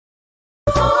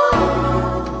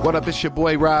What up, it's your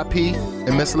boy Rob P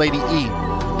and Miss Lady E.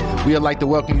 We would like to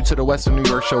welcome you to the Western New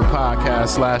York Show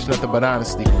podcast / Nothing But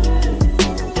Honesty.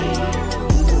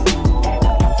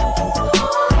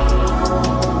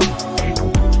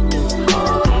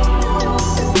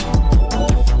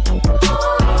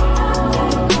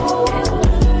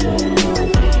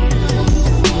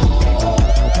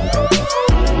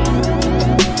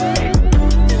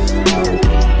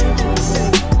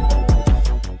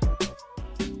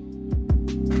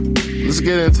 Let's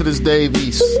get into this Dave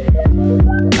East,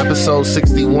 episode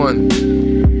 61.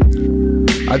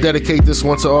 I dedicate this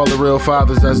one to all the real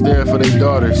fathers that's there for their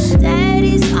daughters,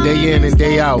 day in and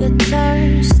day out.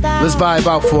 Let's vibe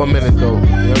out for a minute though, you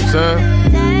know what I'm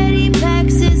saying?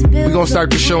 We're gonna start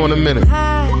the show in a minute.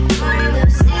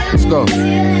 Let's go.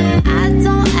 I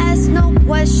don't ask no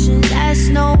questions, ask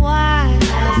no why.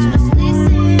 Just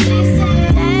listen.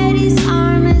 Daddy's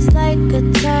arm is like a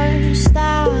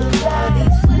turnstile.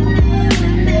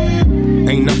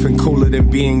 Ain't nothing cooler than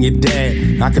being your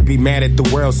dad. I could be mad at the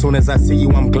world, soon as I see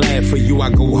you, I'm glad. For you, I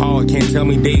go hard. Can't tell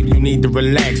me, Dave, you need to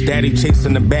relax. Daddy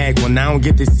chasing the bag. When I don't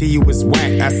get to see you, it's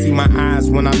whack. I see my eyes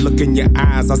when I look in your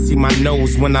eyes. I see my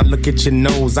nose when I look at your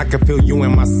nose. I can feel you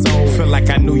in my soul. Feel like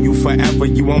I knew you forever.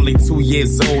 You only 2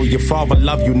 years old. Your father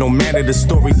love you, no matter the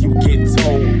stories you get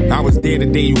told. I was there the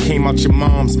day you came out your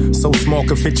mom's. So small,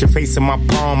 could fit your face in my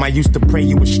palm. I used to pray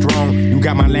you were strong. You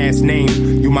got my last name.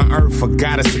 You my earth, a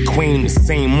goddess, a queen. The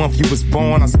same month you was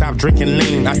born, I stopped drinking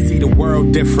lean. I see the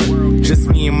world different. Just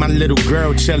me and my little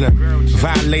girl chillin'.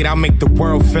 Violate, I'll make the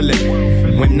world feel it.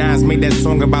 When Nas made that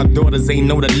song about daughters, ain't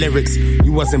know the lyrics.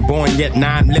 You wasn't born yet,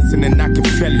 now I'm listening, I can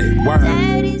feel it. Word.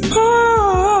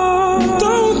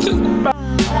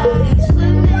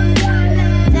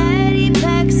 Daddy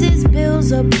packs his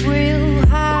bills up real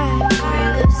high.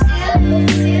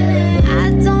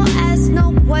 I don't ask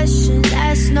no questions,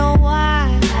 ask no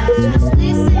why. Just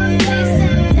listen.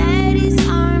 Daddy's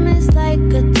arm is like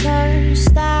a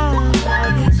turnstile.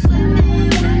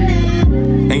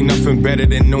 Ain't nothing better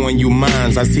than knowing you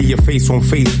mines. I see your face on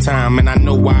FaceTime and I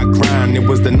know why I grind. It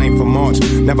was the 9th of March.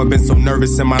 Never been so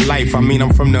nervous in my life. I mean,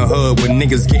 I'm from the hood where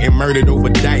niggas getting murdered over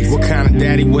dice. What kind of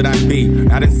daddy would I be?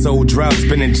 I done sold drugs,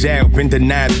 been in jail, been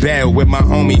denied bail with my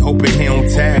homie hoping he don't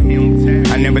tell.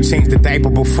 I never changed the diaper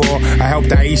before. I helped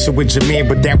Aisha with Jameer,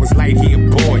 but that was light, he a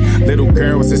boy. Little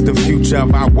girls is the future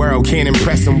of our world. Can't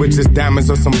impress them with just diamonds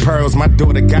or some pearls. My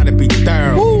daughter gotta be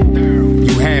thorough.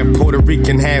 You half Puerto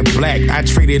Rican, half black. I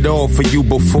traded all for you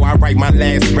before I write my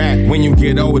last rap. When you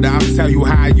get older, I'll tell you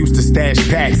how I used to stash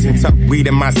packs and tuck weed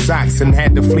in my socks and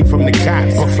had to flee from the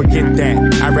cops. But forget that,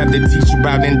 I'd rather teach you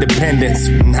about independence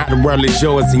and how the world is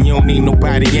yours and you don't need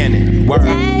nobody in it. Word.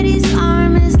 Daddy's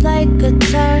arm is like a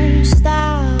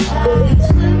turnstile.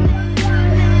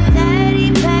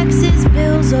 Daddy packs his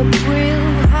bills up real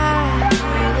high.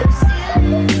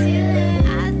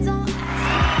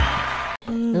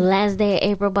 Last day of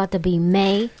April, about to be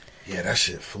May. Yeah, that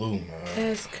shit flew, man.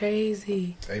 That's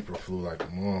crazy. April flew like a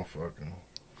motherfucker.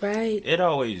 Right. It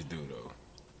always do, though.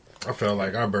 I felt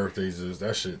like our birthdays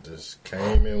that shit just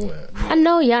came and went. I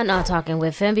know y'all not talking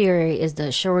with February is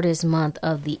the shortest month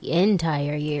of the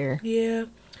entire year. Yeah.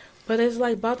 But it's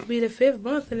like about to be the 5th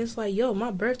month, and it's like, yo,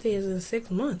 my birthday is in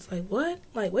 6 months. Like, what?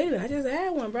 Like, wait a minute, I just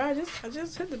had one, bro. I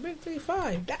just hit the big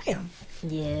 3-5. Damn.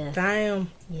 Yeah.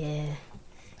 Damn. Yeah.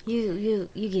 You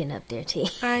getting up there, T.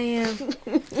 I am.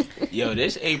 Yo,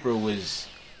 this April was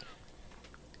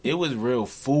real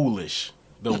foolish.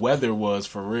 The weather was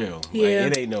for real. Yeah.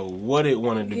 Like, it ain't know what it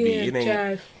wanted to be. Yeah, It ain't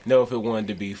jive. know if it wanted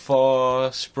to be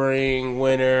fall, spring,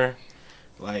 winter.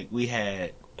 Like, we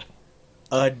had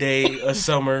a day of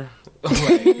summer.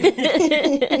 Like,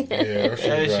 Yeah, that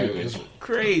shit was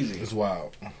crazy. It's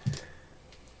wild.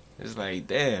 It's like,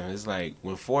 damn. It's like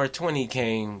when 420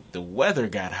 came, the weather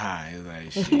got high. It's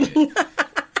like, shit.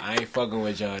 I ain't fucking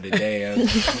with y'all today.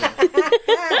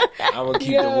 I'm gonna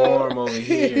keep the warm over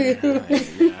here. Like,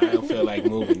 I don't feel like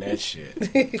moving that shit.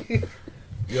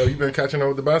 Yo, you been catching up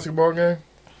with the basketball game?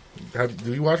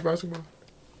 Do you watch basketball?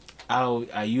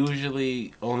 I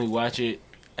usually only watch it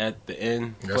at the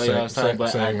end playoffs time,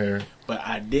 but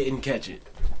I didn't catch it.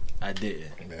 I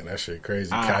didn't. Man, that shit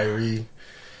crazy. Kyrie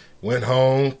went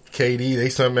home. KD, they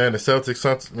sent the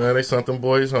Celtics, man, they sent them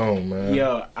boys home, man.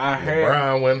 Yo, I heard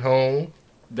LeBron went home.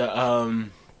 The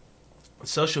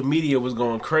social media was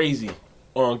going crazy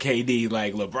on KD.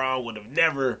 Like, LeBron would have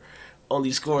never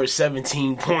only scored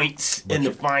 17 points in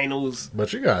the finals.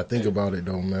 But you gotta think about it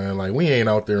though, man. Like, we ain't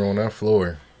out there on that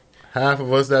floor. Half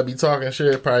of us that be talking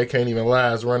shit probably can't even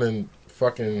last running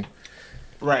fucking.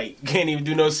 Right, can't even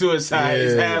do no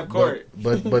suicides half court.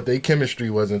 But they chemistry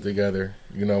wasn't together.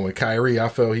 You know, with Kyrie, I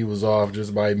felt he was off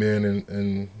just by being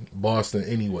in Boston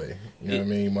anyway. You know what I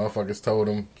mean? Motherfuckers told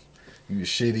him he was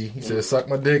shitty. He said, "Suck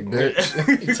my dick,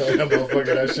 bitch." He told that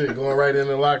motherfucker that shit going right in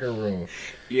the locker room.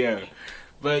 Yeah,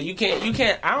 but you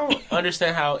can't. I don't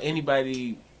understand how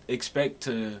anybody expect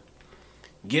to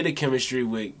get a chemistry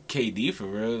with KD for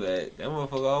real. That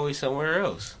motherfucker always somewhere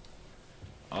else.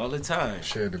 All the time.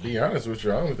 Shit, to be honest with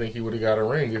you, I don't think he would have got a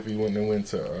ring if he wouldn't have went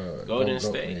to Golden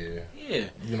State. Yeah.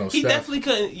 You know, he Steph, definitely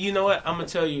couldn't. You know what? I'm gonna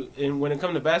tell you. And when it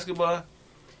comes to basketball,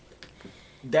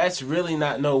 that's really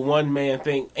not no one man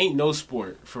thing. Ain't no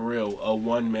sport for real a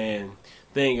one man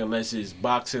thing unless it's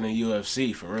boxing and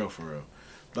UFC for real.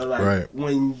 But like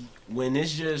when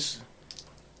it's just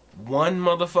one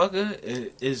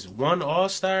motherfucker is one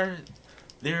all-star,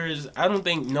 I don't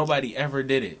think nobody ever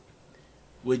did it.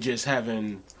 With just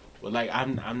having, like,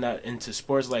 I'm not into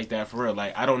sports like that for real.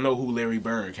 Like, I don't know who Larry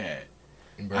Bird had.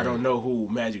 I don't know who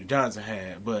Magic Johnson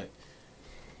had. But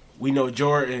we know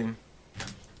Jordan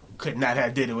could not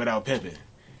have did it without Pippen.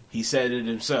 He said it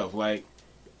himself. Like,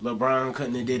 LeBron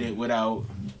couldn't have did it without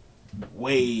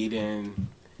Wade and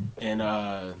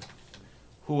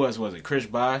who else was it? Chris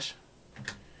Bosh?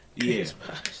 Yeah.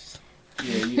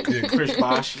 Yeah, Chris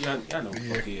Bosh. Y'all know who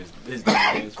the fuck he is. His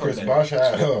name is Chris Bosh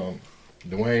had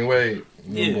Dwayne Wade,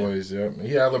 boys, yeah.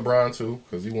 He had LeBron too,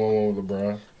 because he won one with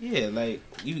LeBron. Yeah, like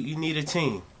you need a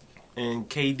team, and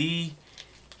KD,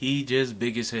 he just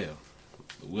big as hell.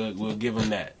 We'll give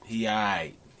him that. He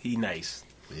alright, he nice.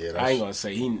 Yeah, I ain't gonna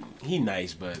say he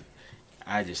nice, but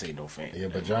I just ain't no fan. Yeah,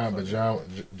 but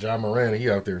John Moran, he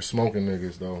out there smoking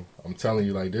niggas though. I'm telling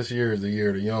you, like this year is the year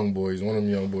of the young boys. One of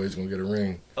them young boys gonna get a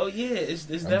ring. Oh yeah, it's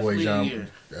definitely a year.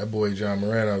 That boy John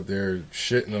Moran out there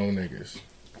shitting on niggas.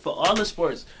 For all the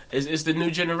sports, it's the new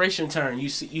generation turn. You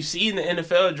see in the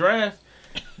NFL draft,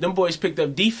 them boys picked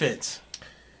up defense.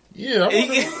 Yeah,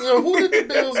 who did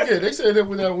the Bills get? They said that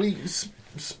without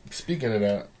speaking of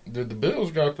that, the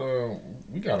Bills got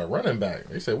we got a running back.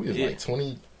 They said we was like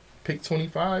 20, pick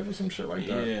 25 or some shit like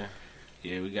that.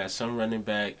 Yeah, we got some running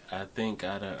back. I think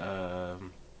out of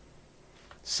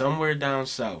somewhere down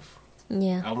south.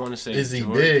 Yeah, I want to say. Is he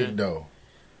Georgia. big though?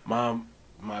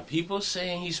 My people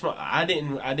saying he's small. I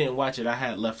didn't watch it. I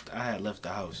had left the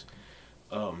house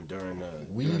during the.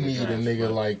 We need a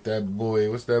nigga like that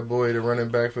boy. What's that boy, the running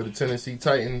back for the Tennessee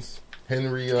Titans?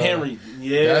 Henry,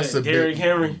 yeah, Derrick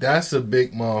Henry. That's a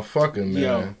big motherfucker, man.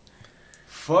 Yo,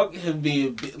 fuck him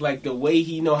being like the way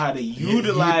he know how to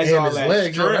utilize all his that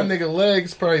legs. strength. That nigga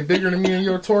legs probably bigger than me and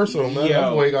your torso, man. That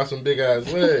boy got some big ass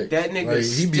legs. That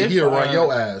nigga like, he'll run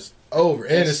your ass over,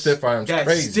 and his stiff arm's that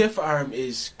crazy. Stiff arm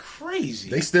is crazy.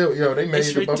 They still, they made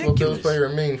the Buffalo Bills player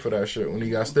mean for that shit when he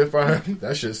got stiff arm.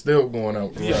 That shit's still going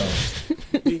out.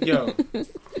 Yo.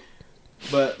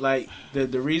 But like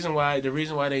the reason why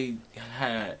they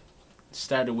had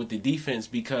started with the defense,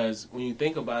 because when you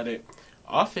think about it,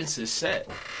 offense is set.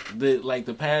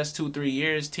 The past 2-3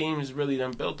 years, teams really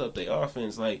done built up their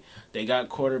offense. Like they got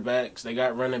quarterbacks, they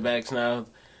got running backs now.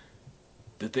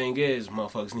 The thing is,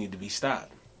 motherfuckers need to be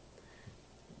stopped.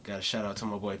 Got to shout out to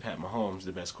my boy Pat Mahomes,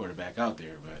 the best quarterback out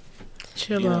there. But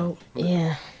chill out.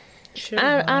 Yeah.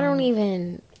 I don't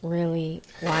even really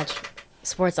watch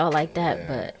sports all like that,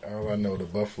 but all I know, the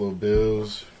Buffalo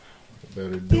Bills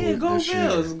better do it go this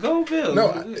Bills, year. Go Bills.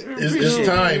 No, it's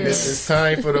time. It's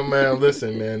time for them, man.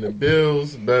 Listen, man, the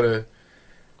Bills better.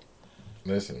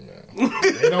 Listen, man.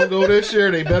 They don't go this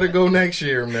year. They better go next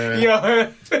year, man.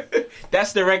 Yo,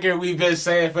 that's the record we've been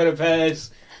saying for the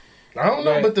past. I don't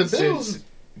know, but the Bills,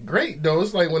 great though.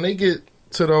 It's like when they get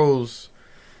to those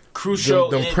crucial,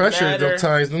 them pressures, them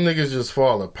times, them niggas just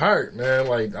fall apart, man.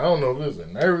 Like I don't know if it's a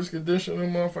nervous condition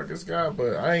them motherfuckers got,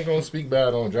 but I ain't gonna speak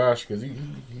bad on Josh because he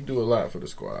do a lot for the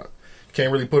squad.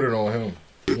 Can't really put it on him.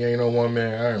 He ain't no one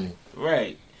man army.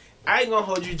 Right. I ain't gonna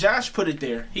hold you. Josh put it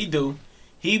there. He do.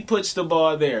 He puts the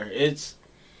ball there. It's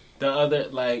the other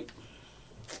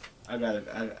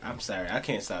I'm sorry. I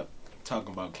can't stop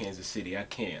talking about Kansas City. I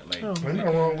can't. Like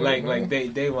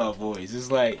they my boys.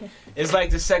 It's like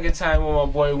the second time when my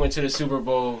boy went to the Super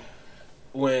Bowl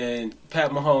when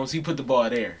Pat Mahomes, he put the ball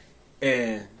there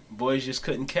and boys just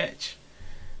couldn't catch.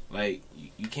 Like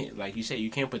you can't, like you said,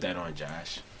 you can't put that on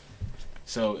Josh.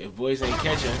 So if boys ain't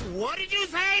catching, what did you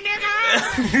say,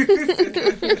 nigga?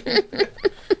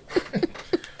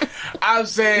 I'm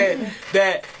saying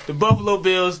that the Buffalo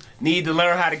Bills need to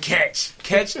learn how to catch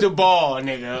the ball,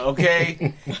 nigga.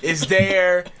 Okay, it's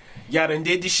there. Y'all done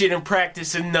did this shit in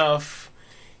practice enough.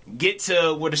 Get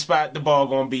to where the ball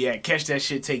gonna be at. Catch that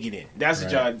shit, take it in. That's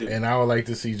what y'all do. And I would like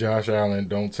to see Josh Allen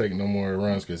don't take no more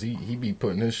runs because he be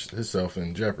putting himself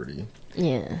in jeopardy.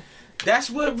 Yeah. That's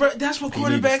what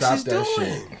quarterbacks is doing.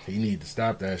 Shit. He need to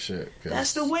stop that shit.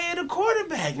 That's the way of the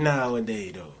quarterback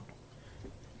nowadays, though.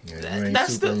 Yeah,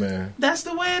 that's Superman. That's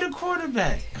the way of the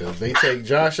quarterback. Because they take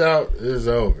Josh out, it's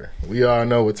over. We all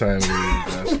know what time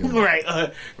it is.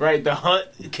 Right. The hunt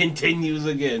continues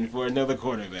again for another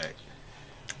quarterback.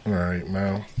 All right,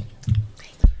 man.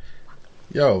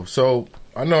 Yo, so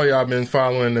I know y'all been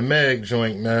following the Meg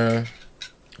joint, man.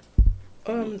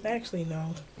 Actually,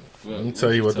 no. Let me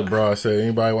tell you what the bra said.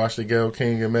 Anybody watch the Gayle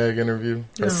King and Meg interview?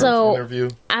 So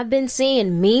I've been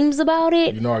seeing memes about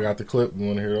it. You know I got the clip. You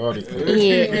want to hear the audio clip?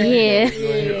 Yeah.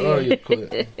 The audio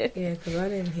clip. Yeah, because I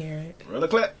didn't hear it. Roll the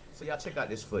clip. So y'all check out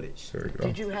this footage. There we go.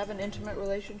 Did you have an intimate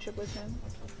relationship with him?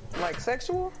 Like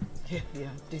sexual? Yeah.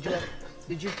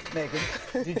 Megan,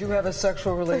 did you have a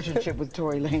sexual relationship with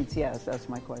Tory Lanez? Yes, that's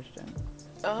my question.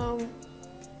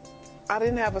 I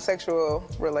didn't have a sexual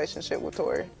relationship with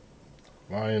Tory.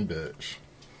 Lying bitch.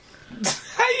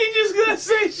 How you just gonna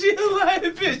say she a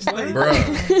lying bitch? Like,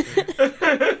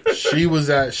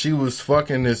 bruh. She was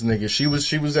fucking this nigga. She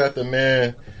was at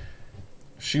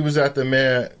the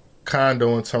man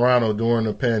condo in Toronto during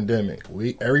the pandemic.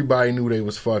 Everybody knew they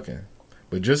was fucking.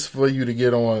 But just for you to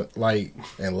get on like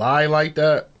and lie like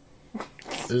that,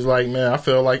 it's like, man, I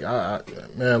feel like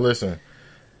man, listen.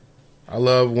 I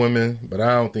love women, but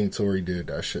I don't think Tory did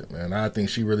that shit, man. I think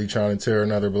she really trying to tear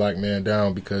another black man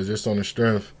down because just on the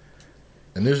strength,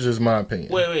 and this is just my opinion.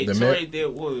 Wait, Tory did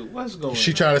what's going on?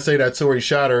 She trying to say that Tory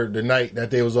shot her the night that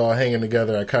they was all hanging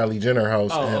together at Kylie Jenner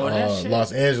house in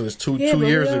Los Angeles two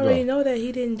years ago. We already know that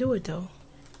he didn't do it though.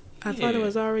 I thought it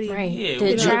was already right.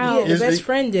 The best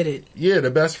friend did it. Yeah,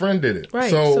 the best friend did it. Right.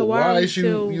 So why is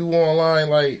you online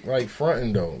like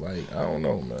fronting though? Like I don't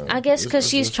know, man. I guess because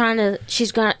she's trying to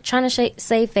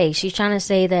save face. She's trying to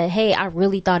say that, hey, I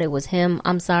really thought it was him.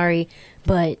 I'm sorry,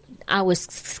 but I was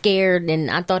scared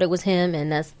and I thought it was him,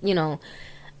 and that's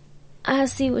I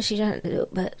see what she's trying to do,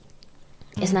 but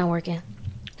it's not working.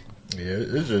 Yeah,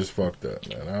 it's just fucked up,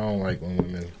 man. I don't like when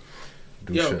women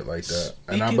do shit like that.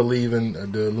 And I believe in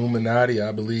the Illuminati.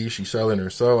 I believe she's selling her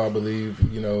soul. I believe,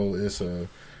 it's a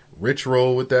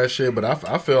ritual with that shit. But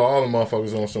I feel all the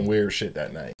motherfuckers on some weird shit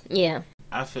that night. Yeah.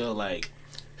 I feel like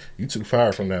you too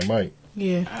far from that mic.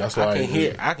 Yeah. That's why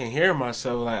I can hear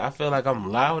myself. Like I feel like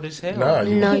I'm loud as hell. Nah,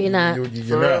 no, you're not.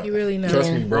 You're not. You really not.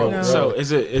 Trust me, bro. No. So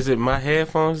is it my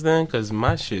headphones then? Because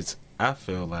my shit's, I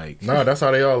feel like. Nah, that's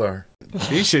how they all are.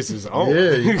 These shits is on.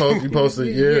 Yeah, you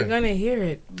posted. Yeah, you're gonna hear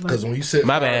it because when you sit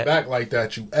back like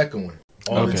that, you echoing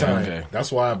all the time. Okay.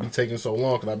 That's why I be taking so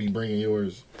long because I be bringing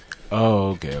yours.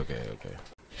 Oh, okay.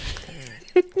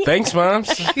 Thanks, moms.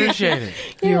 Appreciate it.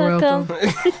 You're welcome.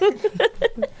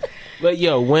 But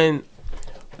yo, when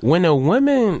a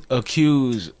woman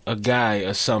accuse a guy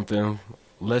of something,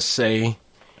 let's say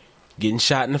getting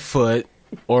shot in the foot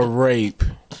or rape,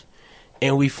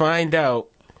 and we find out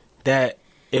that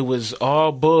it was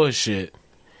all bullshit,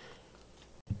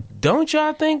 don't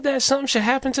y'all think that something should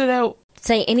happen to that?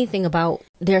 Say anything about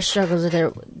their struggles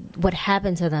or what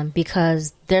happened to them,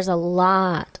 because there's a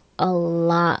lot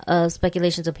of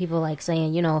speculations of people like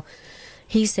saying,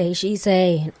 he say, she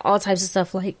say, and all types of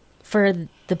stuff. Like for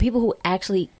the people who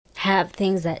actually have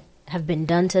things that have been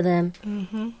done to them,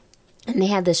 and they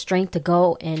have the strength to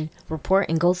go and report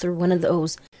and go through one of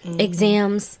those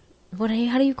exams. How do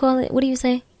you call it? What do you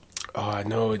say? Oh, I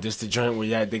know. Just the joint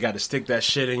where they got to stick that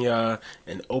shit in y'all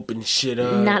and open shit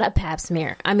up. Not a pap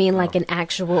smear. I mean, like an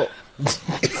actual.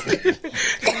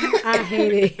 I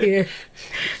hate it here.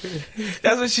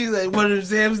 That's what she's like. One of the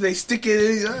exams, they stick it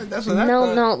in. That's what I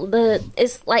thought. No.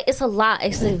 It's a lot.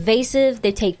 It's invasive.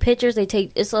 They take pictures.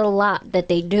 It's a lot that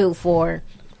they do for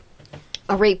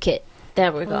a rape kit.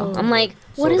 There we go. I'm like,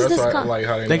 what is this called? Like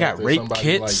how they got rape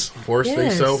kits? Like force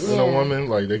themselves in a woman?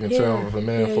 Like they can tell if a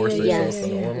man forced themselves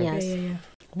in a woman? Yes.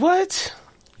 What?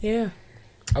 Yeah.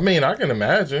 I mean, I can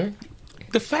imagine.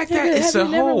 The fact that it's a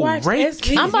whole rape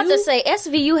kit. I'm about to say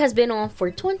SVU has been on for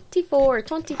 24,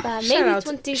 25, maybe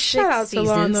 26 Shout out to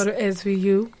Law & Order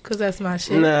SVU, because that's my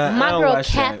shit. Nah, my girl,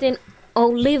 Captain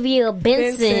Olivia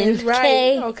Benson.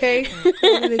 Right. Okay. Hold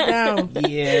it down.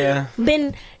 Yeah.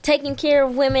 Been taking care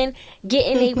of women,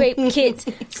 getting a rape kits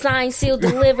signed, sealed,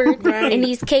 delivered, and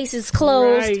these cases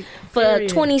closed for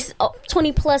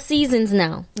 20 plus seasons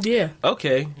now. Yeah.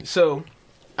 Okay. So,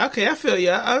 I feel you.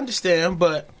 I understand,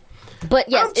 but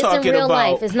yes, it's in real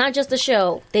life. It's not just a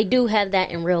show. They do have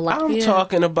that in real life. I'm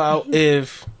talking about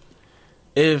if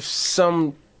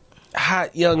some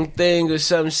hot young thing or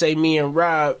something, say me and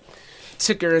Rob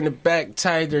took her in the back,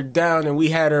 tied her down, and we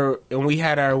had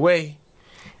our way,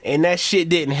 and that shit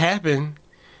didn't happen,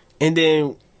 and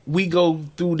then we go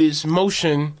through this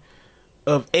motion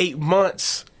of 8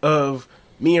 months of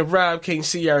me and Rob can't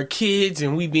see our kids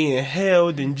and we being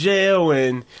held in jail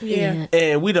and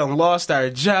we done lost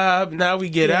our job. Now we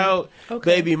get out.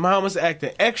 Okay. Baby mama's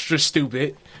acting extra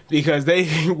stupid because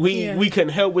we couldn't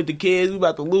help with the kids. We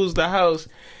about to lose the house.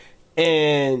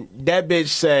 And that bitch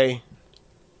say,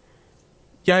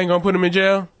 y'all ain't gonna put him in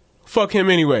jail? Fuck him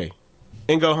anyway.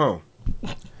 And go home.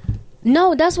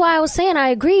 No, that's why I was saying I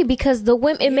agree, because the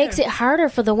women, it makes it harder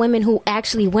for the women who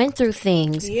actually went through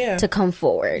things to come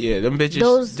forward. Yeah, them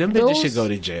bitches should go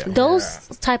to jail. Those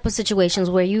type of situations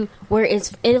where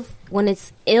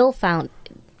it's ill-founded,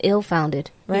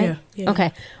 right? Yeah.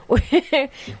 Okay.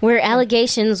 Where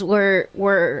allegations were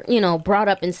brought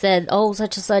up and said, oh,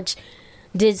 such and such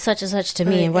did such and such to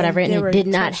me and whatever, and it did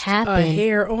not happen. A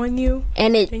hair on you,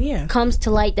 and it comes to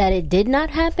light that it did not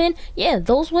happen. Yeah,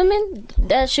 those women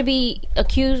that should be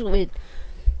accused with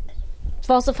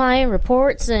falsifying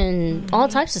reports and all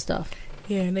types of stuff.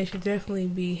 Yeah, and they should definitely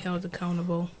be held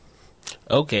accountable.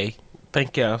 Okay,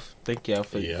 thank y'all for I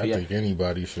think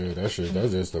anybody should. That's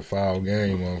just a foul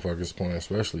game motherfuckers playing,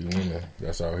 especially women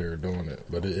that's out here doing it.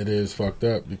 But it is fucked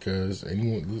up because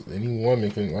any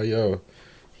woman can, like, yo,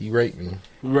 he raped me.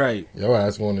 Right. Your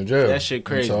ass going to jail. That shit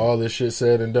crazy. So all this shit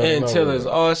said and done. Until it's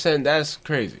all said and that's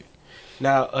crazy.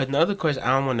 Now, another question,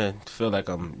 I don't want to feel like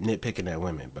I'm nitpicking at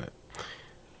women, but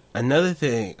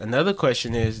another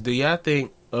question is, do y'all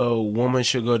think a woman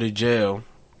should go to jail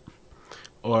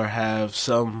or have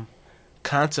some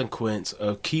consequence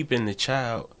of keeping the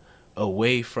child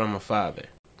away from a father?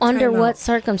 Under what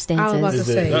circumstances? I was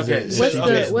about to say.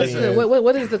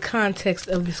 What is the context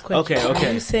of this question? Okay.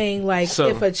 Are you saying, like,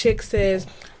 if a chick says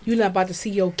you're not about to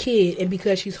see your kid, and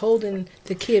because she's holding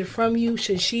the kid from you,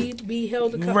 should she be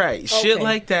held accountable? Right, shit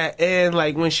like that. And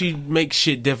like when she makes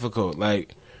shit difficult,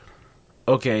 like,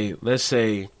 okay, let's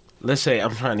say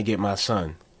I'm trying to get my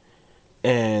son,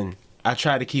 and I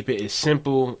try to keep it as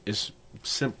simple,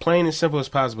 plain and simple as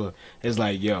possible. It's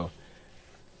like, yo,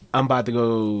 I'm going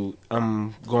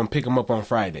to pick him up on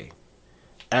Friday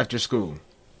after school.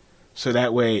 So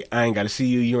that way I ain't got to see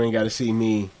you, you ain't got to see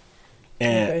me,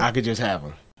 and I could just have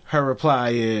him. Her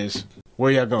reply is,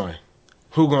 where y'all going?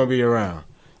 Who going to be around?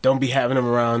 Don't be having him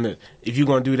around. If you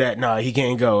going to do that, nah, he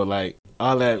can't go. Like,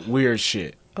 all that weird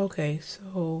shit. Okay,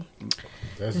 so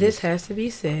this has to be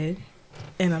said,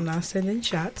 and I'm not sending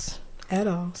shots at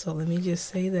all, so let me just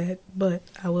say that. But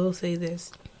I will say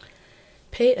this.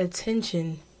 Pay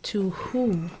attention to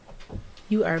who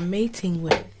you are mating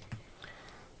with.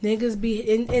 Niggas be,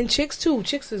 and chicks too.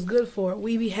 Chicks is good for it.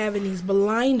 We be having these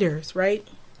blinders, right,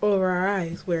 over our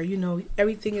eyes, where, you know,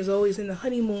 everything is always in the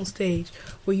honeymoon stage,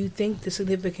 where you think the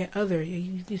significant other,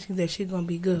 you think that shit gonna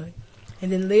be good,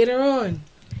 and then later on,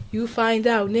 you find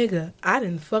out, nigga, I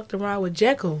done fucked around with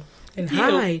Jekyll and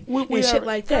Hyde and shit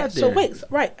like that. So wait,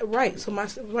 right.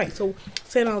 So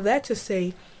saying all that to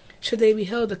say, should they be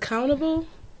held accountable?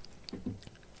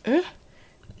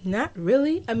 Not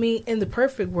really. I mean, in the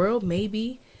perfect world,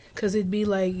 maybe. Because it'd be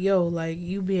like, yo, like,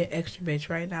 you be an extra bitch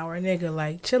right now. Or nigga,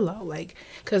 like, chill out. Like,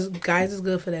 because guys is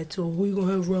good for that, too. Who you going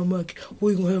to have around my kid? Who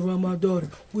you going to have around my daughter?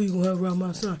 Who you going to have around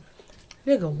my son?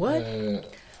 Nigga, what?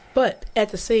 But at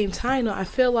the same time, though, I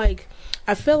feel like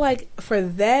for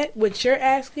that, what you're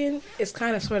asking is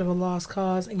kind of sort of a lost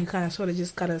cause. And you kind of sort of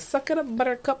just kind of suck it up,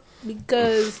 buttercup.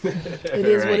 Because it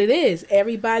is what it is.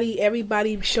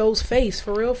 Everybody shows face,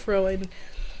 for real. And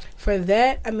for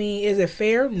that, I mean, is it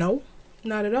fair? No,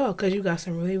 not at all. Because you got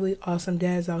some really, really awesome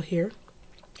dads out here.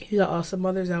 You got awesome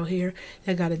mothers out here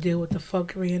that got to deal with the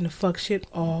fuckery and the fuck shit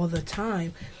all the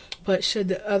time. But should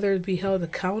the others be held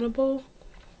accountable?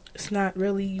 It's not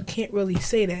really, you can't really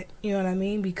say that, you know what I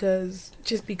mean? Because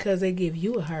just because they give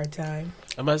you a hard time.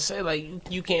 I'm about to say, like,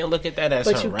 you can't look at that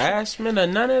as harassment or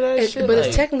none of that shit. But like,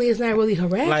 it's technically, it's not really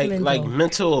harassment. Like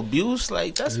mental abuse,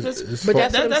 like that's. But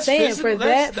that's what I'm saying. Physical, for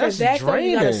that, though,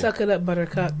 you gotta suck it up,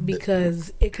 buttercup,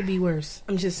 because it could be worse.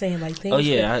 I'm just saying, like, things. Oh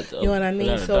yeah, you know what I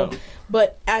mean. So,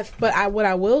 what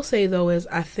I will say though is,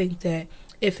 I think that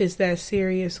if it's that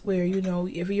serious, where, you know,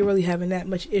 if you're really having that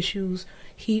much issues,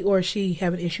 he or she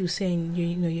having issues seeing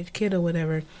your kid or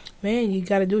whatever, man, you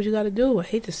got to do what you got to do. I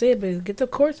hate to say it, but get the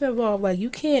courts involved. Like, you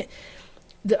can't,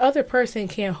 the other person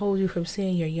can't hold you from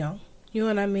seeing you're young. You know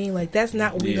what I mean? Like, that's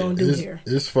not what we gonna do here.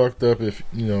 It's fucked up if,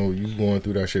 you know, you going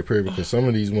through that shit, period, because some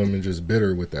of these women just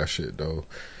bitter with that shit, though.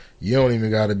 You don't even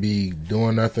got to be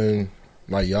doing nothing,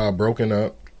 like y'all broken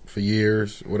up for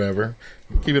years, whatever.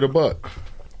 Keep it a buck.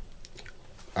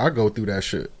 I go through that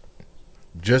shit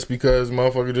just because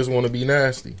motherfucker just want to be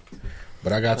nasty.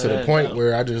 But I got to the point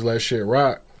where I just let shit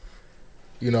rock.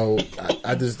 You know,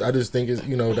 I just think it's,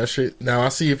 you know, that shit. Now I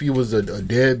see if you was a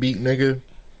deadbeat nigga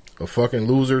a fucking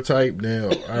loser type,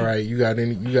 then all right,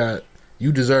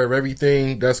 you deserve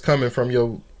everything that's coming from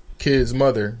your kid's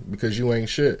mother because you ain't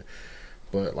shit.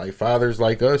 But like fathers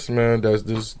like us, man,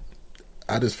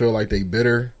 I just feel like they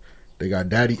bitter. They got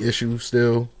daddy issues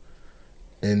still,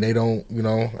 and they don't,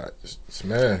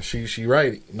 man. She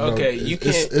right. Okay, you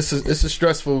can't. It's a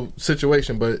stressful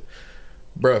situation, but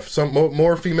bruh, some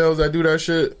more females that do that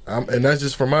shit, and that's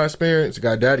just from my experience,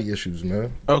 got daddy issues,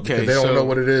 man. Okay, because they don't know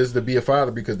what it is to be a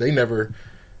father because they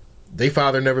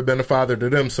father never been a father to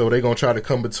them, so they gonna try to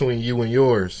come between you and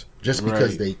yours just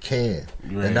because they can,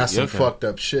 and that's some fucked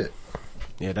up shit.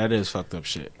 Yeah, that is fucked up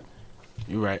shit.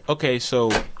 You're right. Okay,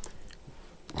 so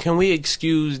can we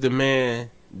excuse the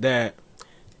man that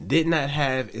did not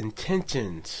have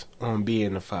intentions on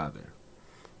being a father?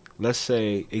 Let's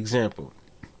say, example.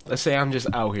 Let's say I'm just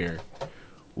out here,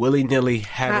 willy-nilly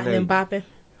having bopping,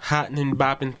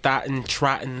 thotting,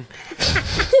 trotting,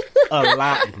 a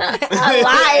lotting. Oh,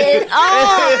 you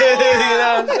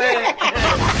know what I'm saying?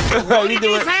 What did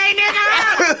you say, nigga?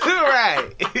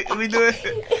 Right. We doing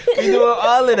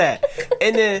all of that,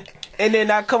 and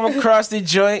then I come across the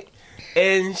joint,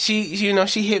 and she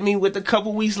hit me with a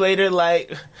couple weeks later,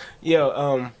 like,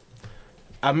 yo,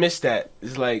 I missed that.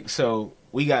 It's like, so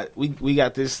we got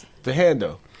this to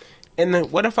handle. And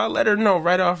then what if I let her know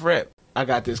right off rip? I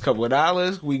got this couple of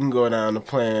dollars. We can go down to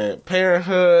Planned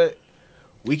Parenthood.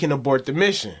 We can abort the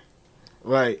mission.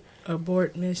 Right?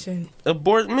 Abort mission.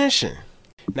 Abort mission.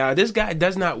 Now, this guy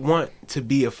does not want to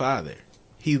be a father.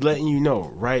 He's letting you know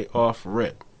right off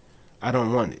rip. I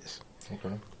don't want this.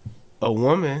 Okay. A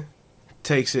woman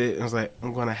takes it and is like,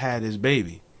 I'm going to have this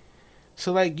baby.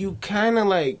 So, like, you kind of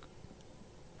like,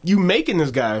 you making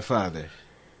this guy a father.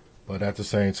 But at the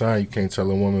same time, you can't tell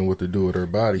a woman what to do with her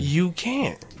body. You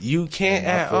can't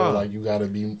at all. I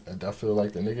feel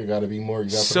like the nigga gotta be more.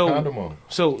 You gotta put a condom on.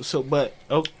 But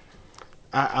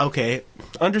okay,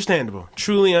 understandable,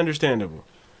 truly understandable.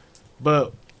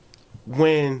 But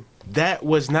when that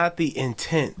was not the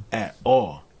intent at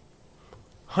all,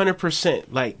 100%,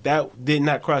 like that did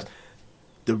not cross.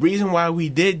 The reason why we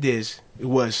did this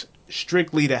was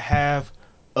strictly to have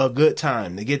a good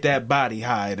time, to get that body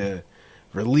high, to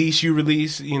release,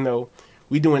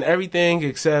 we doing everything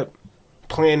except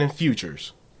planning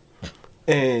futures.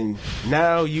 And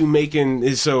now you making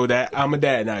it so that I'm a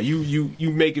dad now. You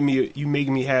making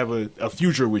me have a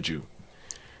future with you.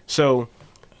 So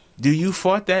do you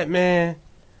fault that man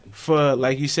for,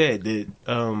 like you said, that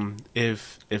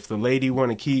if the lady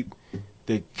want to keep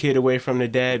the kid away from the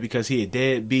dad because he a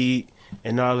deadbeat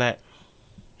and all that,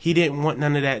 he didn't want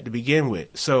none of that to begin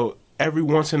with. So every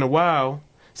once in a while,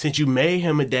 since you made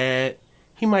him a dad,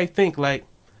 he might think like,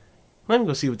 let me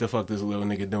go see what the fuck this little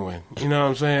nigga doing. You know what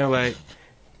I'm saying? Like,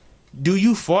 do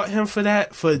you fault him for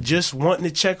that? For just wanting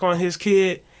to check on his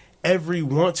kid every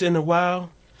once in a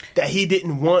while that he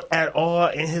didn't want at all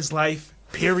in his life,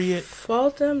 period?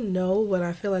 Fault him? No, but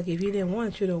I feel like if you didn't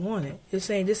want it, you don't want it. This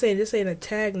ain't a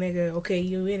tag nigga, okay,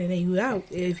 you in and then you out.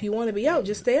 If you want to be out,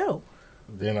 just stay out.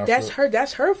 That's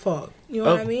her fault. You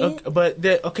know what I mean?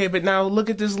 But now look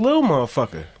at this little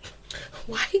motherfucker.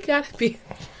 Why he gotta be?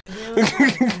 I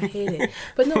hate it.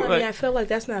 But no, I feel like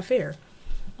that's not fair.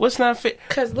 What's not fair?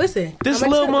 Because listen, this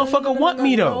little motherfucker want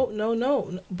me though.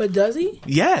 No. But does he?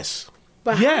 Yes.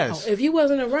 But yes. How? If you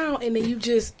wasn't around and then you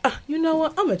just, you know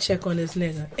what? I'm gonna check on this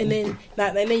nigga, and then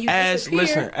you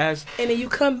disappear, and then you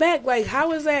come back. Like,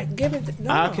 how is that given?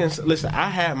 No. I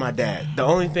had my dad. The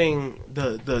only thing,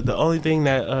 the only thing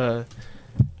that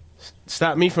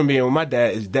stopped me from being with my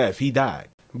dad is death. He died.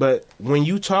 But when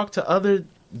you talk to other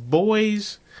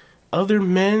boys, other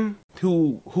men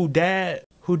who dad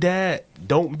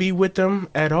don't be with them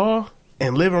at all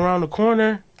and live around the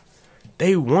corner,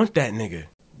 they want that nigga.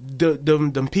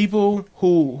 The people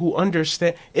who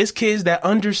understand, it's kids that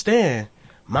understand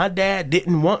my dad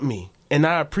didn't want me, and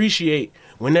I appreciate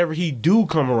whenever he do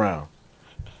come around.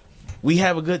 We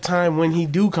have a good time when he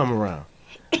do come around.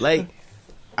 Like,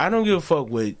 I don't give a fuck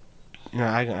with,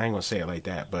 I ain't gonna say it like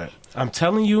that, but I'm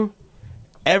telling you,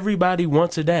 everybody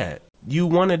wants a dad. You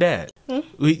want a dad.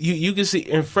 You can see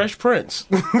in Fresh Prince,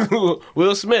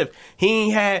 Will Smith,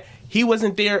 he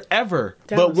wasn't there ever.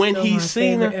 But when he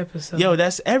seen him,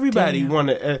 that's everybody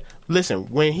wanted. Listen,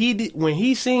 when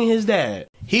he seen his dad,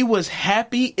 he was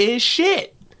happy as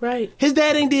shit. Right. His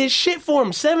dad ain't did shit for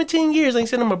him. 17 years, ain't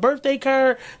sent him a birthday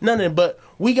card, nothing. But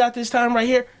we got this time right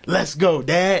here. Let's go,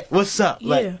 Dad. What's up? Yeah,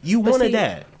 like, you want a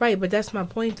dad, right? But that's my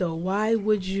point, though. Why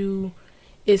would you?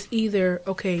 It's either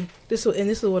okay. This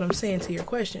is what I'm saying to your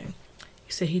question.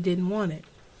 You said he didn't want it.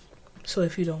 So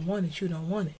if you don't want it, you don't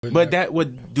want it. But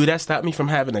do that stop me from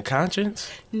having a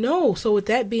conscience? No. So with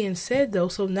that being said, though,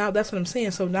 so now that's what I'm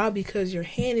saying. So now because your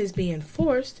hand is being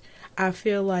forced, I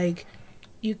feel like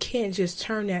you can't just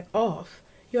turn that off.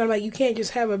 You know, like you can't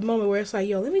just have a moment where it's like,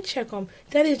 yo, let me check on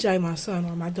that is Jai, my son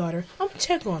or my daughter. I'm gonna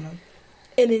check on them,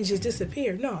 and then just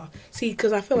disappear. No, see,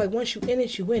 because I feel like once you in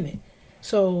it, you in it.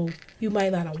 So you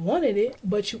might not have wanted it,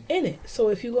 but you in it. So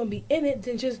if you're gonna be in it,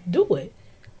 then just do it.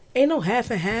 Ain't no half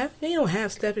and half. Ain't no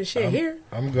half step and shit here.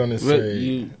 I'm gonna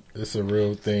say it's a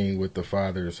real thing with the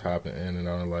fathers hopping in and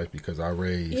out of life because I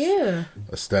raised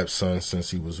a stepson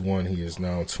since he was 1. He is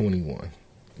now 21.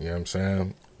 You know what I'm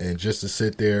saying? And just to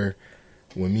sit there,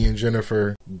 when me and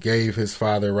Jennifer gave his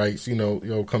father rights, you know,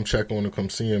 yo, come check on him, come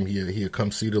see him. He'll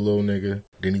come see the little nigga.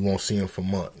 Then he won't see him for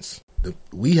months.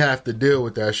 We have to deal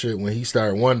with that shit when he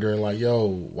start wondering, like, yo,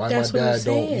 why That's my what I'm dad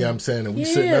don't, you saying. know what I'm saying? And we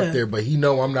sitting up there, but he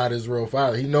know I'm not his real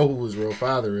father. He know who his real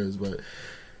father is, but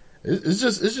it's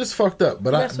just fucked up.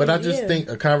 But I just think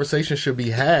a conversation should be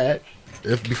had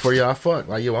before y'all fuck.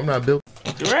 Like, yo, I'm not built.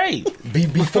 Right.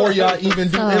 Before y'all even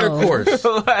do intercourse.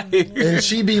 And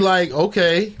she be like,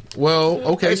 okay, Hey, so.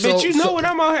 bitch, you know what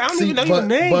I'm out here. I don't even know your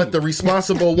name. But the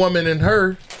responsible woman in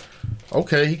her,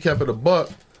 okay, he kept it a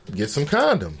buck. Get some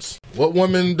condoms. What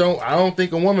woman don't? I don't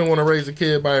think a woman want to raise a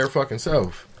kid by her fucking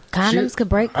self. Condoms could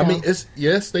break, though. I mean,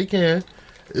 yes, they can.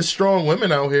 It's strong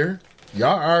women out here.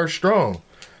 Y'all are strong.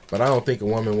 But I don't think a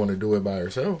woman want to do it by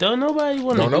herself. Don't nobody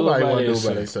want to do it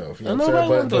by themselves. You know what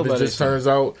I'm saying? But it just turns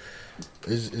out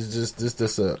it's just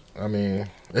this. I mean,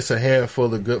 it's a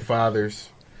handful of good fathers,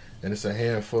 and it's a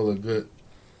handful of good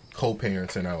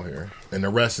co-parenting out here, and the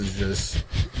rest is just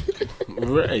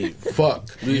right. Fuck.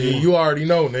 You already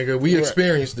know, nigga. We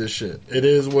experienced this shit. It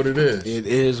is what it is. It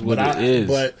is what it is.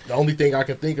 But the only thing I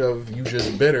can think of, you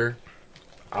just bitter.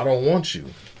 I don't want you.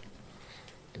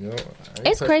 You know,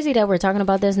 it's crazy that we're talking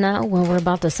about this now when we're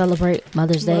about to celebrate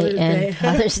Mother's Day and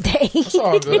Father's Day. It's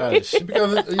all good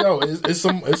because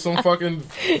it's some fucking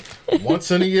once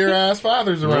in a year ass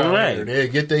fathers around here. They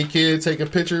get their kid, take a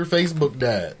picture, Facebook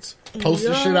dads, post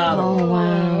the shit out of them.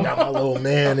 Wow. Got my little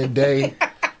man today.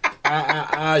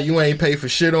 You ain't pay for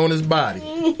shit on his body.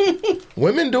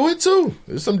 Women do it too.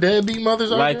 There's some deadbeat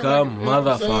mothers out like there. a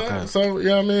motherfucker. So you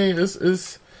know what I mean?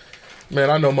 It's man,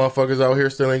 I know motherfuckers out here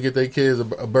still ain't get their kids a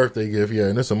birthday gift yet,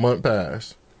 and it's a month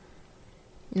past.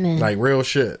 Man. Like real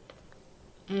shit.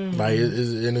 Like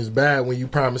it's bad when you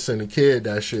promising a kid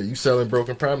that shit. You selling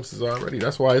broken promises already.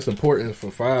 That's why it's important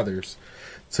for fathers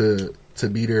to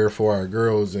be there for our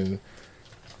girls and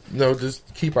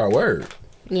just keep our word.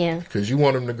 Yeah. Because you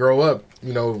want them to grow up,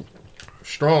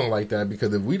 strong like that.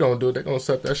 Because if we don't do it, they're gonna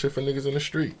set that shit for niggas in the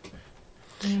street.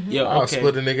 Mm-hmm. Yo, I'll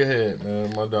split a nigga head,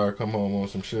 man. My daughter come home on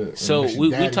some shit. So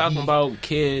we talking about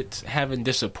kids having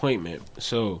disappointment.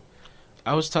 So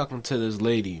I was talking to this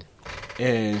lady,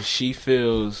 and she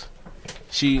feels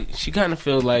she kind of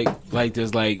feels like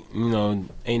there's ain't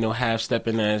no half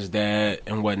stepping ass dad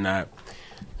and whatnot.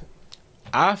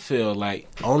 I feel like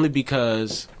only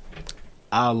because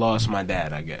I lost my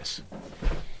dad, I guess,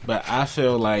 but I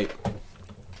feel like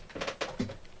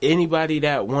anybody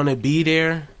that want to be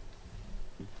there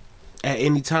at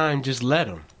any time, just let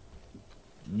them.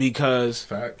 Because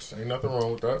facts, ain't nothing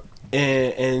wrong with that.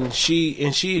 And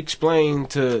she explained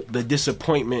to the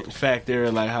disappointment factor,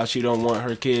 like how she don't want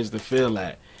her kids to feel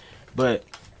that, but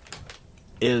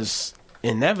it's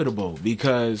inevitable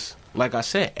because, like I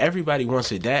said, everybody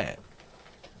wants a dad.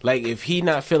 Like if he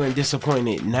not feeling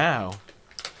disappointed now,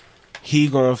 he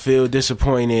gonna feel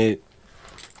disappointed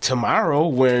tomorrow,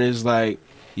 where it's like,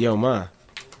 yo, ma.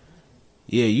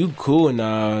 Yeah, you cool and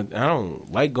I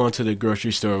don't like going to the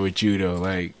grocery store with you though.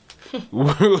 Like,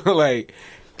 like,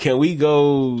 can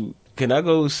I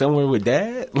go somewhere with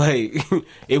dad? Like,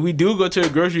 if we do go to the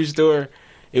grocery store,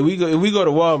 if we go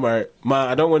to Walmart, ma,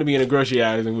 I don't want to be in a grocery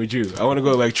item with you. I want to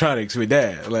go electronics with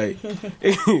dad. Like,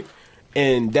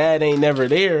 and dad ain't never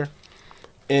there,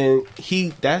 and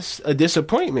that's a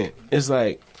disappointment. It's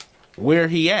like, where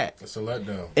he at? It's a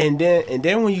letdown. And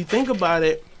then when you think about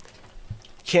it.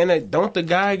 Don't the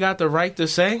guy got the right to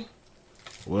say,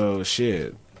 well,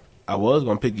 shit, I was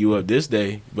going to pick you up this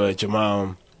day, but your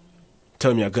mom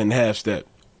told me I couldn't half step.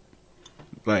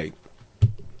 Like,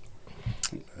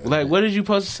 what did you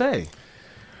supposed to say?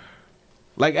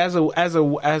 Like, as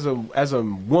a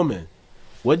woman,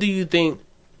 what do you think,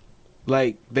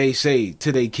 like, they say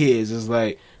to their kids is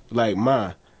like,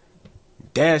 ma,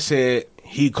 dad said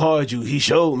he called you. He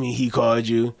showed me he called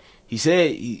you. He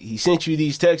said he sent you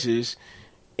these texts.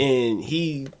 And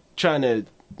he trying to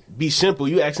be simple.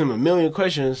 You ask him a million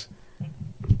questions.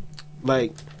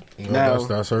 Like, now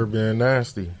that's her being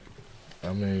nasty.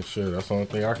 I mean, shit, that's the only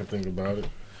thing I can think about it.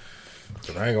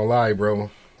 But I ain't gonna lie, bro.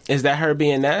 Is that her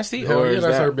being nasty? Hell or yeah, is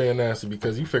that's that her being nasty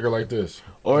because you figure like this.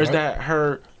 Or is that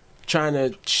her trying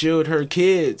to shield her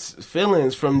kids'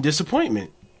 feelings from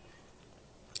disappointment?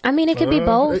 I mean, it could be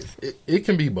both. It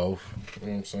can be both. You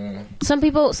know what I'm saying?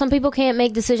 Some people can't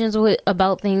make decisions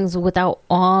about things without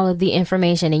all of the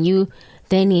information, and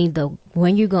they need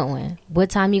when you going,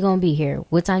 what time you gonna be here,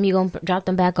 what time you gonna drop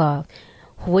them back off,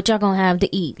 what y'all gonna have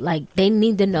to eat. Like, they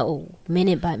need to know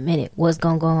minute by minute what's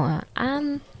gonna go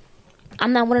on.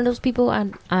 I'm not one of those people.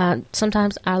 I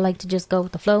sometimes I like to just go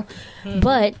with the flow,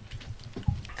 but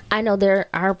I know there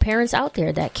are parents out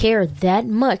there that care that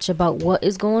much about what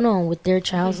is going on with their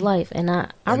child's life, and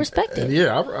I respect it.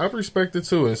 Yeah, I respect it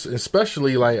too,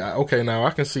 especially like, okay, now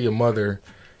I can see a mother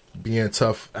being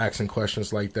tough, asking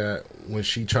questions like that when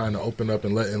she trying to open up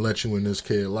and let you in this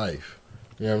kid life.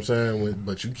 You know what I'm saying?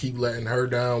 But you keep letting her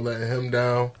down, letting him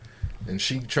down, and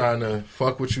she trying to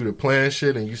fuck with you to plan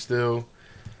shit, and you still.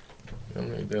 I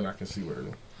mean, then I can see where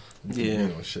you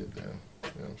know shit down.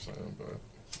 You know what I'm saying?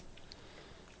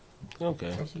 But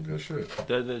okay, that's some good shit.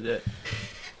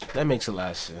 That makes a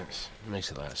lot of sense.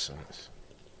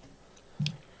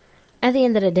 At the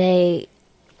end of the day,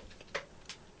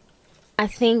 I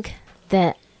think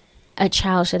that a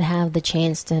child should have the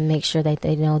chance to make sure that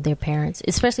they know their parents,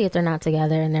 especially if they're not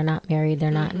together and they're not married,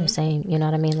 they're not in the same, you know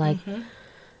what I mean? Like,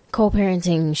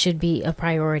 co-parenting should be a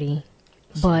priority.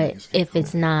 But if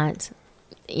it's not,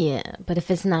 but if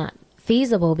it's not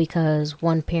feasible because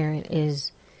one parent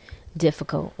is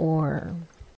difficult or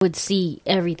would see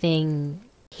everything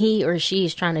he or she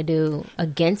is trying to do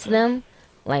against them,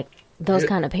 like, those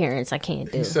kind of parents I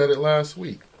can't do. He said it last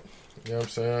week. You know what I'm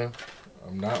saying?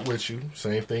 I'm not with you.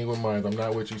 Same thing with mine. I'm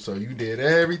not with you. So you did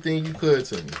everything you could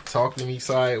to me. Talk to me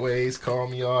sideways, call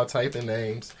me all type of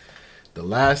names. The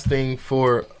last thing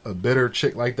for a bitter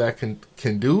chick like that can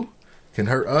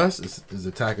hurt us is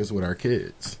attack us with our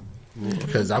kids.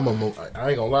 Because I ain't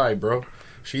gonna lie, bro.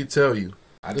 She'd tell you,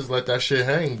 I just let that shit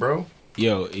hang, bro.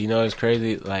 Yo, you know it's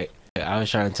crazy? Like, I was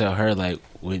trying to tell her, like,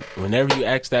 whenever you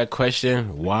ask that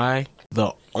question, why?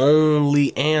 The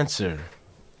only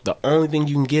thing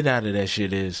you can get out of that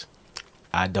shit is,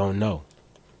 I don't know.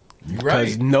 You right.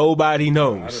 Because nobody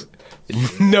knows.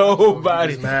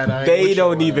 Nobody. They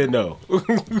don't even know.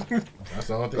 That's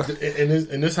the only thing.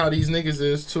 And this how these niggas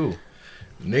is, too.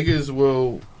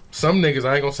 Some niggas,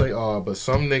 I ain't gonna say all, but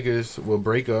some niggas will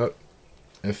break up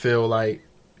and feel like,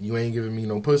 you ain't giving me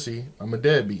no pussy, I'm a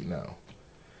deadbeat now.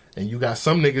 And you got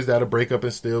some niggas that'll break up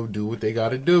and still do what they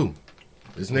gotta do.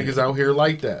 There's niggas out here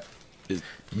like that.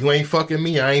 You ain't fucking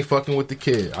me, I ain't fucking with the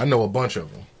kid. I know a bunch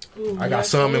of them. Ooh, I got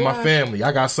some in my family.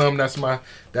 I got some that's my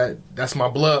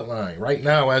bloodline right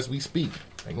now as we speak.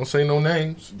 I ain't gonna say no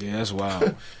names. Yeah, that's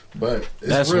wild. But it's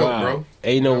that's real, wild. bro.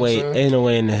 Ain't no way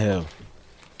in the hell.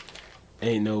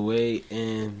 Ain't no way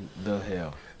in the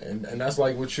hell. And that's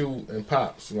like with you and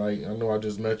Pops. Like, I know I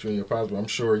just met you and your Pops, but I'm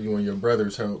sure you and your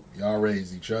brothers help y'all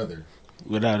raise each other.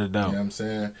 Without a doubt. You know what I'm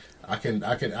saying?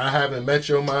 I haven't met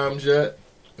your moms yet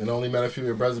and only met a few of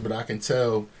your brothers, but I can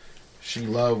tell she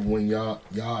love when y'all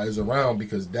is around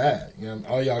because dad, you know,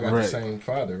 all y'all got the same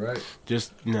father, right?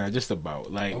 Just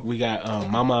about. Like, we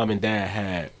got my mom and dad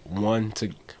had one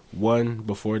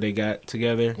before they got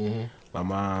together. Mm-hmm.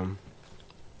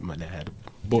 My dad had a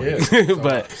boy,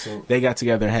 but they got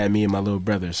together and had me and my little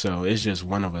brother. So it's just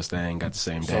one of us that ain't got the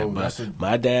same dad. But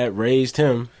my dad raised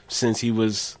him since he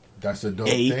was. That's a dope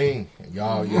 8. thing.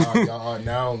 Y'all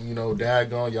now, you know,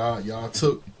 dad gone. Y'all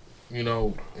took, you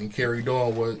know, and carried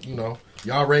on what, you know,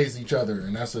 y'all raised each other,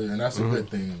 and that's a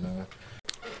good thing, man.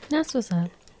 That's what's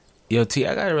up. Yo, T,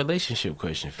 I got a relationship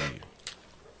question for you.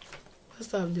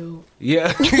 What's up, dude?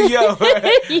 Yeah, yo.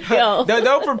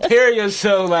 Don't prepare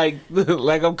yourself like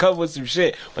I'm coming with some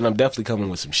shit, but I'm definitely coming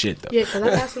with some shit though. Yeah, because I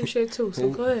got some shit too. So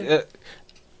go ahead.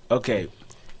 Okay,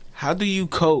 how do you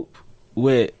cope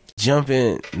with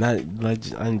jumping?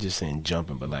 I'm just saying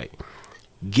jumping, but like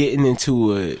getting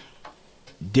into a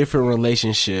different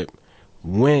relationship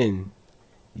when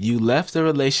you left the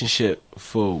relationship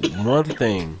for one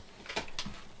thing.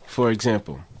 For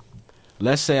example,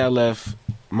 let's say I left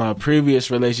my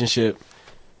previous relationship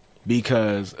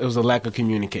because it was a lack of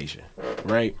communication,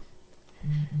 right?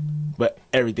 But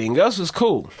everything else was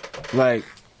cool. Like,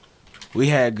 we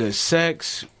had good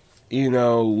sex, we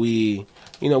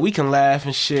can laugh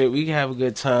and shit, we can have a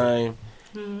good time.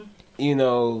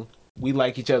 Mm-hmm. We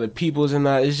like each other peoples and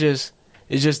that. It's just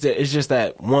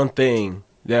that one thing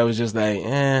that was just like,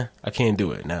 I can't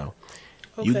do it now.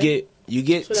 Okay. You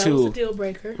get so that to was a deal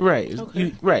breaker, right?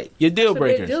 Okay. Your deal That's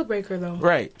breaker. a big deal breaker, though.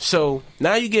 Right. So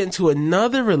now you get into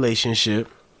another relationship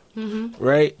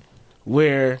right?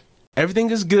 Where everything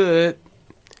is good,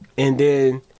 and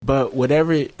then, but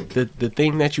whatever the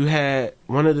thing that you had,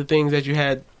 one of the things that you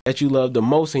had that you loved the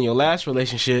most in your last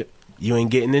relationship, you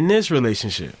ain't getting in this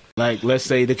relationship. Like, let's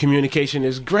say the communication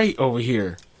is great over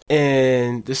here,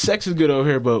 and the sex is good over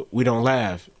here, but we don't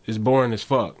laugh. It's boring as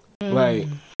fuck. Like,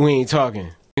 we ain't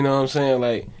talking. You know what I'm saying?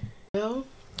 Like, well,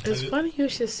 it's funny you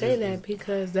should say that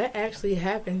because that actually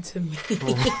happened to me.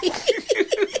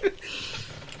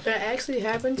 That actually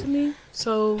happened to me.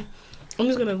 So I'm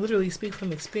just gonna literally speak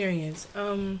from experience.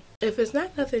 If it's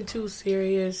not nothing too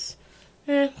serious,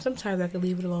 sometimes I can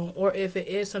leave it alone. Or if it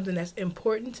is something that's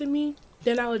important to me,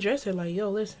 then I'll address it. Like,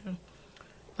 yo, listen,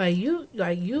 like you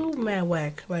mad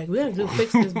whack. Like, we gotta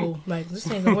fix this, boo. Like, this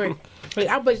ain't gonna work.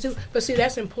 Like, but see,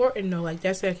 that's important though. Like,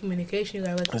 that's that communication. You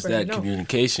gotta let the person know. That's that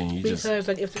communication. Because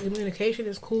like, if the communication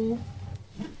is cool,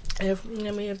 if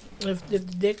the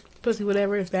dick, pussy,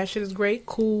 whatever, if that shit is great,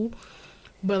 cool.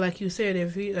 But like you said,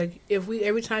 if we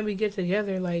every time we get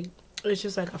together, like, it's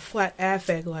just like a flat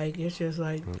affect. Like, it's just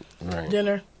like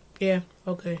dinner, yeah,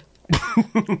 okay.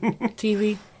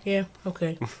 TV, yeah,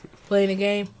 okay. Playing a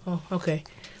game, oh, okay.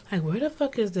 Like, where the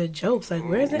fuck is the jokes? Like,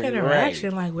 where's the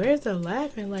interaction? Like, where's the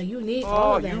laughing? Like, you need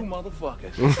all of that. Oh, you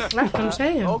motherfuckers. That's what I'm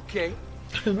saying. Okay.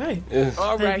 Right.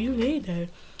 All like, right. you need that.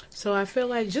 So I feel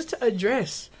like just to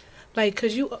address, like,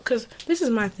 cause this is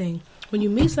my thing. When you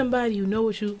meet somebody, you know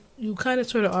what you kind of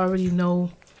sort of already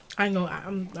know. I know.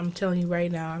 I'm telling you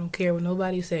right now. I don't care what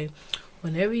nobody say.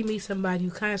 Whenever you meet somebody,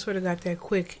 you kind of sort of got that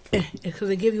quick, because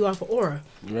they give you off an aura.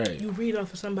 Right. You read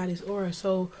off of somebody's aura,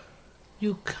 so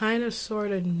you kind of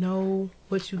sort of know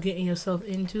what you're getting yourself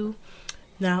into.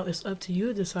 Now it's up to you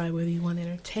to decide whether you want to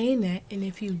entertain that, and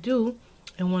if you do,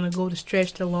 and want to go the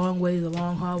stretch, the long way, the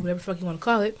long haul, whatever the fuck you want to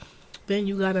call it, then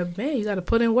you gotta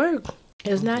put in work.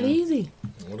 It's not easy.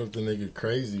 What if the nigga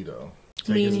crazy though?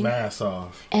 Take his mask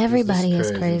off. Everybody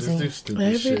is crazy. This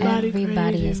stupid shit.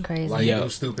 Everybody is crazy. Like, do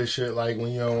stupid shit like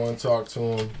when you don't want to talk to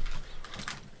him,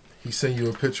 he send you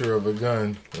a picture of a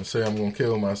gun and say, I'm gonna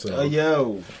kill myself. That's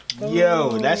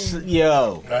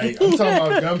Like, I'm talking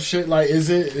about dumb shit. Like,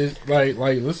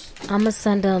 let's. I'm gonna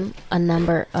send them a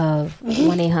number of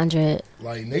 1-800.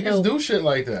 Like, niggas do shit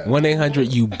like that.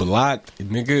 1-800 you blocked,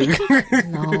 nigga.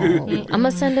 No, I'm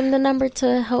gonna send them the number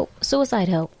to help suicide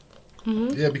help.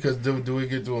 Mm-hmm. Yeah, because do we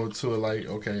get to it like,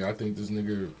 okay, I think this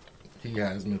nigga, he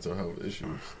has mental health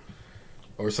issues,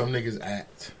 or some niggas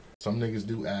act. Some niggas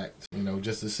do act, you know,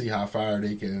 just to see how far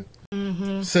they can.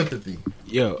 Sympathy.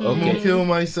 Yo, okay. I'm gonna kill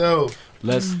myself.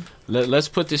 Let's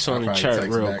put this on the chart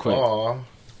real quick.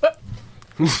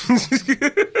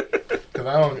 Cause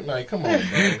I don't, like, come on,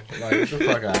 bro. Like, get the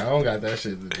fuck out. I don't got that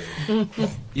shit to do.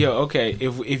 Yo, okay.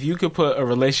 If you could put a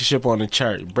relationship on the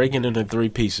chart, break it into 3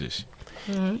 pieces.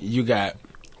 You got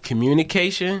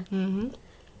communication,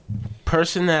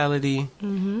 personality,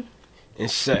 and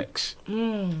sex.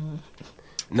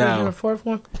 Now, is there a 4th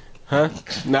one? Huh?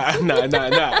 Nah. Break it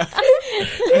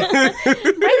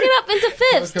up into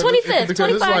fifths. 25th,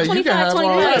 25, 25,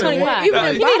 25, 25. Even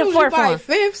if you need a 4th one.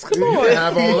 Fifths, come on. You can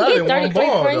have all that in one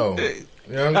ball, though.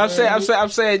 You know I'm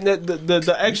saying that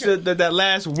the extra that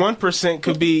last 1%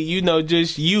 could be, you know,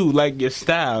 just you, like your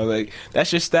style, like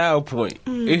that's your style point.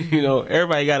 You know,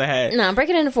 everybody gotta have. No, break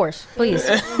it into 4s, please.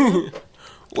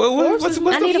 What's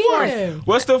I need the a 4th? 4th.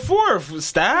 What's the 4th?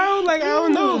 Style? Like, I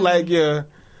don't know. Like, yeah.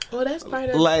 Well, that's part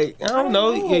of. Like, I don't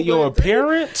know your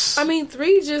appearance. I mean,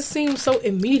 3 just seems so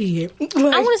immediate. Like,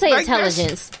 I want to say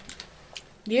intelligence.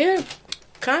 Yeah.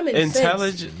 Common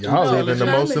intelligent. sense. Y'all leaving the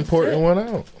most important one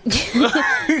out.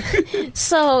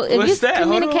 So if What's you that?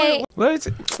 communicate, But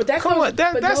that comes.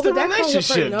 That's the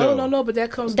relationship, though. No, but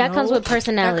that comes. That comes with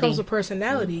personality. That comes with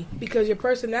personality because your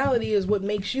personality is what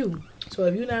makes you. So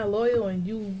if you're not loyal and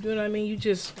you know what I mean, you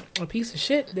just a piece of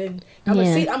shit. Then I'm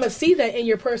gonna see that in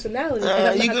your personality.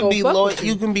 You can be loyal.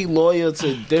 You can be loyal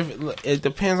to different. It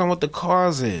depends on what the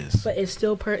cause is. But it's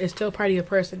still part of your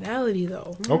personality,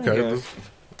 though.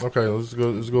 Okay, let's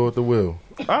go with the will.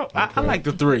 Oh, I like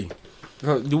the 3.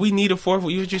 Do we need a 4th?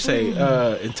 What would you say?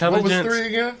 Intelligence. What was 3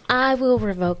 again? I will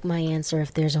revoke my answer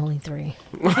if there's only 3.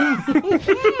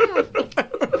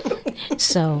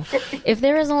 So, if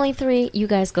there is only 3, you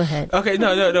guys go ahead. Okay,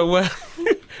 no.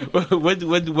 What do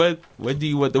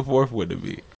you want the 4th one to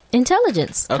be?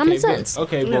 Intelligence, common sense.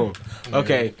 Okay, boom.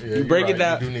 Okay, you break it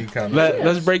down. You do need common sense.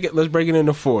 Let's break it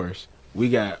into 4s. We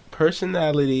got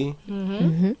personality,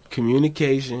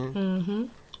 communication,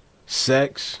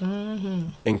 sex,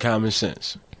 and common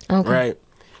sense. Okay. Right?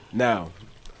 Now,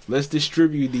 let's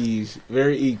distribute these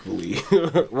very equally.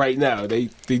 Right now, they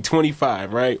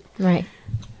 25, right? Right.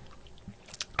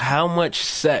 How much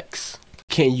sex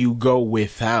can you go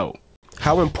without?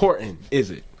 How important is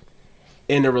it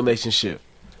in a relationship?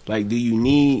 Like, do you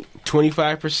need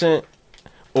 25%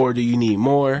 or do you need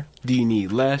more? Do you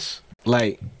need less?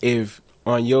 Like, if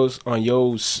on your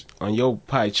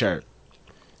pie chart,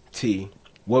 T,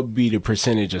 what would be the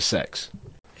percentage of sex?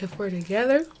 If we're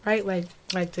together, right? Like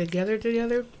together.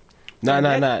 No.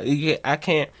 I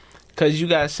can't, because you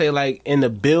gotta say, like, in the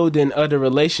building of the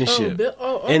relationship.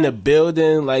 In the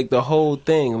building, like, the whole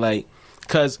thing. Like,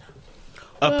 because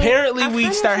apparently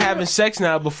we start having sex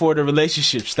now before the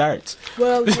relationship starts.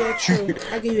 Well, yeah, true.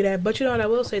 I give you that. But you know what? I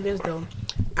will say this, though.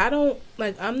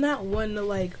 I'm not one to,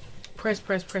 like, press.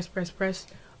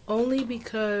 Only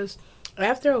because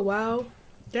after a while,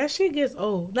 that shit gets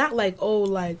old. Not like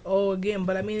old again,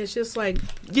 but I mean, it's just like,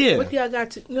 yeah. What y'all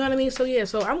got to, you know what I mean? So, yeah,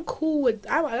 so I'm cool with,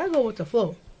 I go with the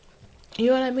flow. You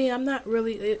know what I mean? I'm not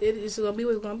really, it's going to be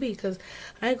what it's going to be, because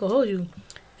I ain't going to hold you.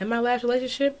 In my last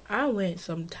relationship, I went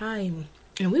some time,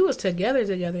 and we was together.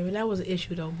 I mean, that was an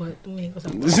issue, though, but we ain't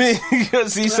going to sex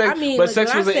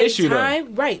was an issue,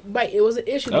 time, though. Right, it was an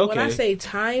issue. But okay. When I say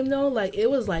time, though, like, it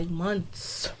was like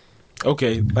months.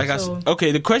 Okay,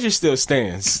 the question still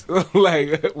stands.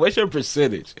 Like, what's your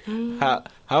percentage?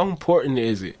 How important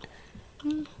is it?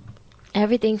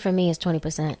 Everything for me is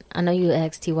 20%. I know you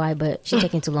asked TY, but she's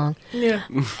taking too long. Yeah.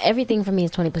 Everything for me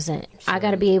is 20%. I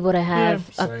got to be able to have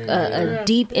a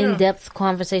deep, in-depth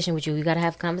conversation with you. You got to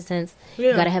have common sense. Yeah.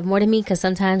 You got to have more than me, because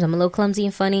sometimes I'm a little clumsy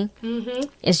and funny. Mm-hmm.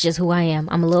 It's just who I am.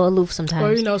 I'm a little aloof sometimes.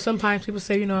 Or, you know, sometimes people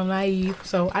say, you know, I'm naive.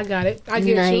 So I got it. I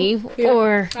get naive. you. Yeah.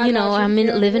 Or, you know, I'm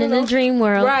living in a dream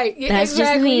world. Right. Yeah, that's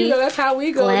exactly. just me. You know, that's how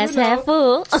we go. Glass half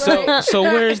full. So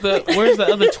where's the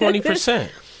other 20%?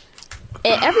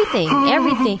 Everything.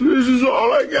 This is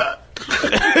all I got.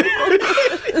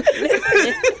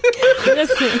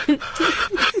 Listen.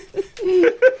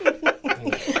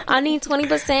 I need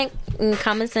 20% in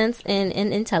common sense and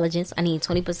intelligence. I need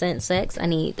 20% sex.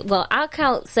 I'll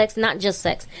count sex, not just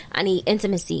sex. I need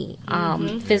intimacy,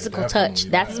 physical touch.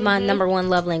 That's my number one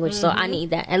love language. So I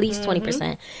need that, at least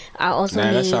 20%. I also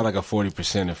need... that sounds like a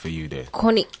 40% for you then.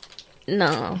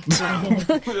 No.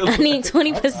 I need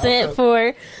 20%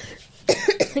 for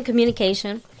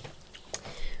communication.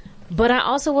 But I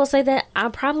also will say that I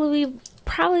probably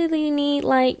need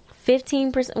like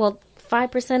 15%,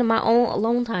 5% of my own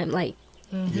alone time. Like,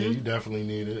 yeah, you definitely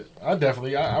need it. I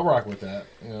rock with that.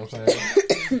 You know what I'm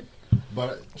saying?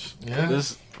 But yeah,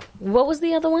 what was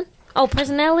the other one? Oh,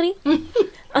 personality.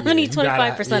 I need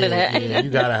 25% of that. Yeah, you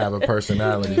gotta have a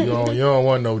personality. You don't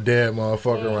want no dead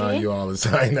motherfucker around you all the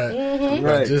time.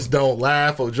 That just don't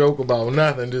laugh or joke about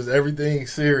nothing. Just everything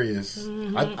serious.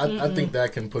 I think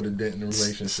that can put a dent in the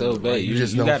relationship. So, babe, you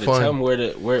gotta tell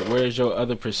me where's your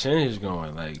other percentage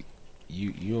going? Like,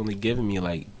 you only giving me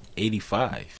like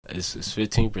 85. It's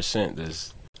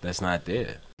 15%. That's not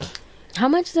there. How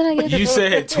much did I get? You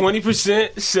said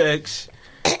 20% sex.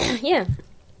 Yeah.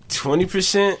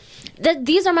 20%.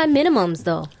 These are my minimums,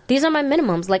 though. These are my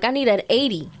minimums. Like, I need an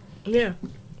 80. Yeah.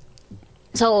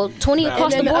 So 20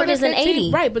 across the board is an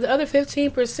 80. Right, but the other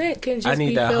 15% can just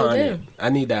be filled 100. in. I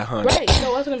need that 100. Right,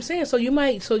 so that's what I'm saying. So you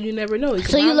never know.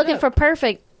 So you're looking for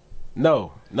perfect?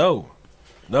 No.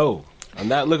 I'm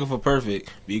not looking for perfect,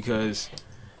 because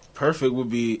perfect would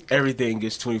be everything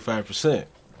gets 25%.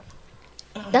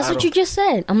 That's what you just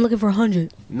said. I'm looking for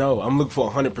 100. No, I'm looking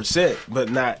for 100%, but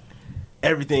not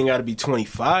everything got to be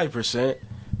 25%.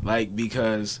 Like,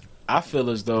 because I feel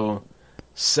as though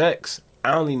sex,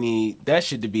 I only need that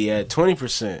shit to be at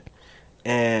 20%.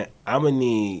 And I'm going to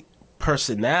need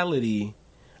personality.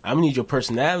 I'm going to need your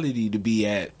personality to be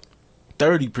at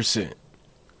 30%.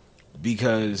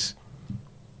 Because,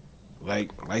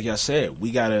 like I said, we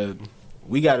gotta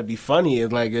be funny.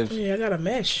 Like, if I gotta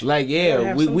mesh. Like,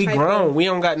 yeah, we grown. We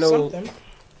don't got no.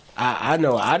 I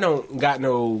know I don't got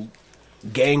no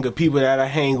gang of people that I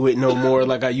hang with no more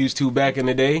like I used to back in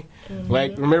the day. Mm-hmm.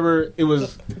 Like, remember, it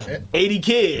was 80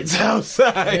 kids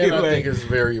outside. And I think it's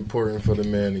very important for the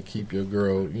man to keep your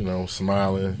girl,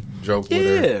 smiling, joke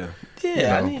with her.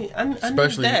 Yeah, I need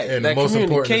especially, that. And that the most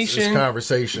important is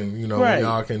conversation. Right.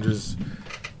 Y'all can just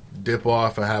dip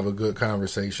off and have a good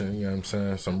conversation. You know what I'm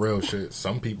saying? Some real shit.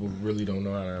 Some people really don't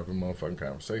know how to have a motherfucking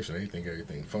conversation. They think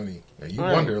everything funny, and you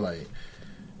wonder, like,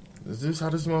 is this how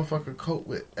this motherfucker cope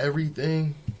with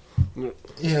everything? You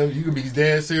could be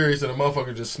dead serious and a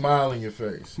motherfucker just smile in your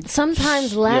face.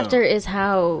 Sometimes laughter is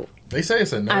how they say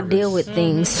it's a nervous. I deal with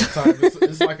things.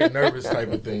 It's like a nervous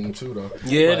type of thing too, though.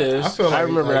 Yeah, it is. I feel like, I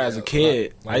remember as a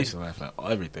kid, I used to laugh at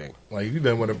everything. Like, if you've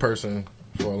been with a person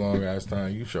for a long ass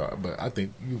time, you sure. But I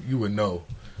think you would know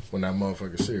when that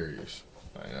motherfucker's serious.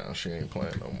 Like, she ain't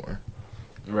playing no more.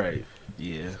 Right.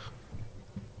 Yeah.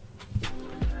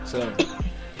 So,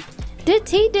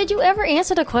 Did you ever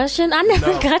answer the question? I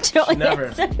never got your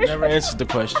answer. Never answered the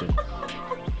question.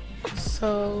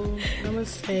 So I'm gonna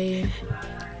say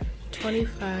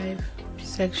 25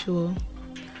 sexual.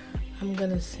 I'm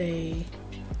gonna say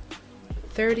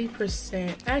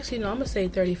 30%. Actually, no, I'm gonna say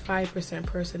 35%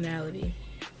 personality.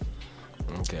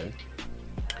 Okay.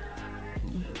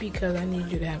 Because I need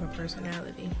you to have a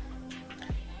personality.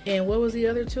 And what was the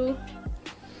other two?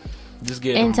 Just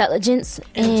get Intelligence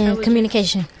and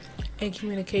communication. And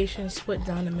communication split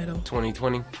down the middle.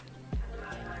 2020.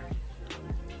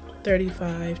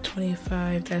 35,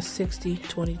 25, that's 60,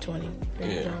 2020.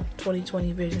 There you go.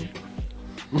 2020 vision.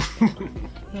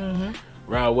 Mm-hmm.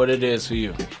 Rob, what it is for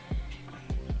you?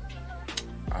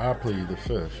 I plead the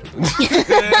fifth.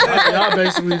 Y'all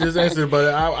basically just answered,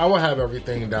 but I would have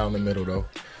everything down the middle, though.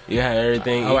 You have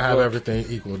everything I would have everything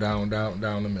equal down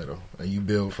the middle. And you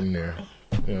build from there.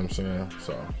 You know what I'm saying?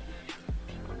 So.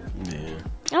 Yeah.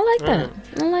 I like that.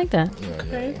 I like that.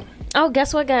 Okay. Oh,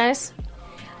 guess what, guys?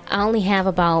 I only have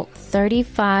about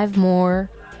 35 more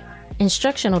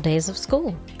instructional days of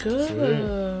school.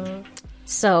 Good.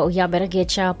 So y'all better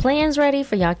get y'all plans ready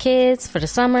for y'all kids for the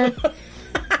summer.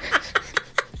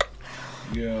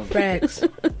 Yeah. Facts.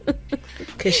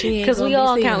 Because we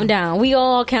all counting down. We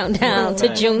all counting down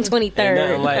to June 23rd.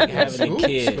 Nothing like having a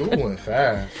kid. School went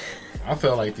fast. I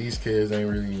felt like these kids ain't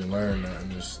really even learned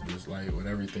nothing. Just like with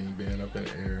everything being up in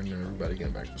the air and everybody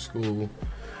getting back to school.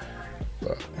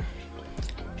 But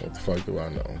what the fuck do I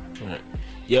know? Right.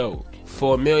 Yo,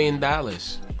 for $1 million,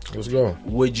 let's go.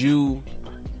 Would you,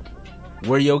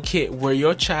 where your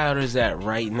child is at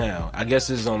right now? I guess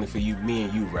this is only for you, me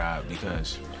and you, Rob,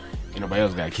 because nobody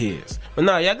else got kids. But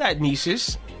no, y'all got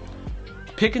nieces.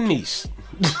 Pick a niece.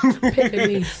 Pick a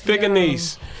niece. Pick a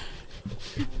niece.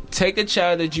 Take a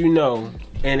child that you know,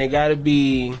 and it got to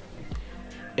be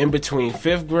in between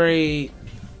 5th grade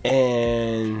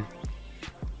and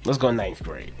let's go 9th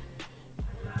grade.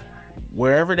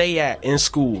 Wherever they at in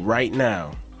school right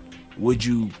now, would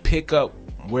you pick up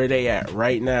where they at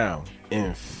right now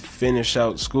and finish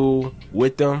out school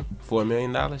with them for $1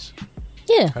 million?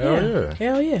 Yeah.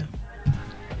 Hell yeah.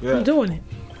 I'm doing it.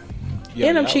 Yeah,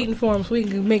 and I'm cheating for him so we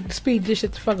can speed this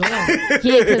shit the fuck along.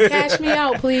 Yeah, because cash me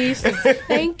out, please.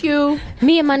 Thank you.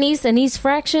 Me and my niece and these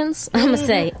fractions, I'm going to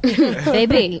say,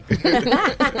 baby.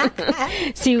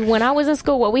 See, when I was in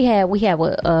school, what we had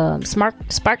what,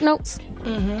 Spark Notes.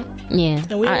 Mm-hmm. Yeah.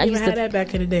 And we didn't even have that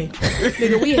back in the day.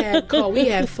 Nigga, we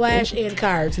had flash and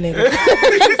cards, nigga.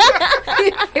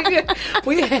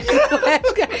 We had flash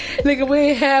cards. Nigga, we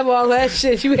didn't have all that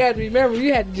shit. You had to remember,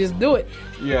 you had to just do it.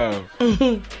 Yeah.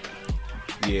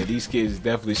 Yeah, these kids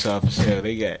definitely soft as hell.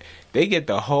 They get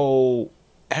the whole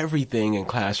everything in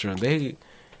classroom. They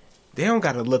don't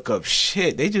gotta look up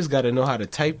shit. They just gotta know how to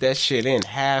type that shit in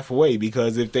halfway,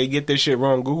 because if they get this shit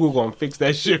wrong, Google gonna fix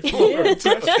that shit for them.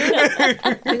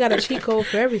 They got a cheat code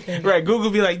for everything. Right, Google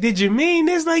be like, did you mean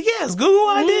this? Like, yes, Google,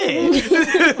 I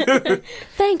did.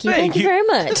 Thank you very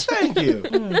much. Thank you.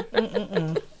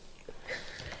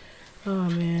 Oh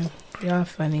man, y'all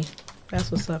funny.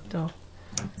 That's what's up though.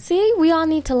 See, we all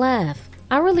need to laugh.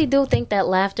 I really do think that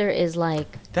laughter is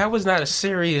like... That was not a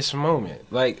serious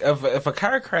moment. Like, if a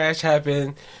car crash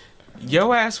happened,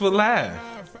 your ass would laugh.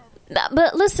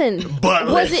 But listen,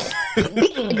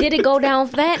 did it go down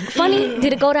funny?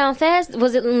 Did it go down fast?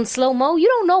 Was it in slow-mo? You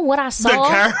don't know what I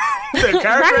saw. The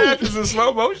car crash is in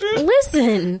slow motion?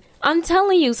 Listen, I'm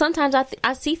telling you, sometimes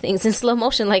I see things in slow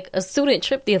motion, like a student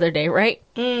trip the other day, right?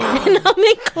 And I'm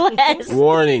in class.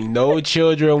 Warning, no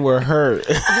children were hurt.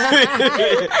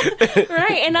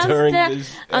 Right, and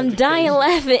I'm dying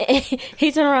laughing.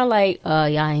 He turned around like,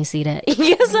 y'all ain't see that.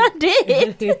 Yes, I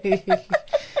did.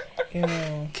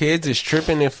 Yeah. Kids is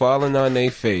tripping and falling on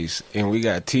their face, and we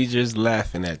got teachers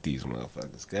laughing at these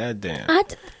motherfuckers. Goddamn.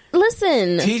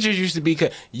 Listen. Teachers used to be...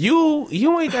 You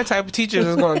ain't that type of teacher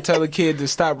that's going to tell a kid to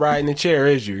stop riding the chair,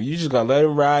 is you? You just going to let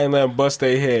them ride and let them bust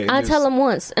their head. I tell them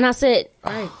once, and I said,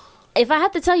 if I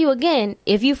have to tell you again,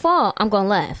 if you fall, I'm going to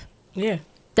laugh. Yeah.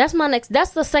 That's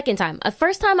the second time.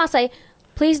 First time I say,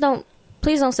 please don't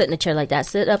sit in the chair like that.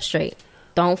 Sit up straight.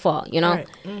 Don't fall, you know? Right.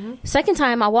 Mm-hmm. Second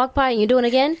time I walk by and you do it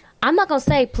again, I'm not going to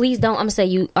say, please don't. I'm going to say,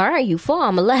 you fall,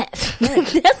 I'm going to laugh.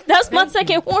 Right. that's my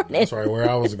second warning. That's right, where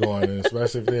I was going. And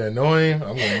especially if they're annoying,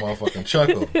 I'm going to motherfucking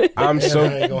chuckle. I'm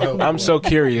so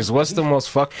curious. What's the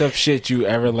most fucked up shit you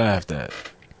ever laughed at?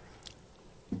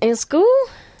 In school?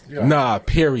 Yeah. Nah,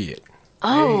 period.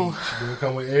 Oh. Age. Do it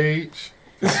come with age?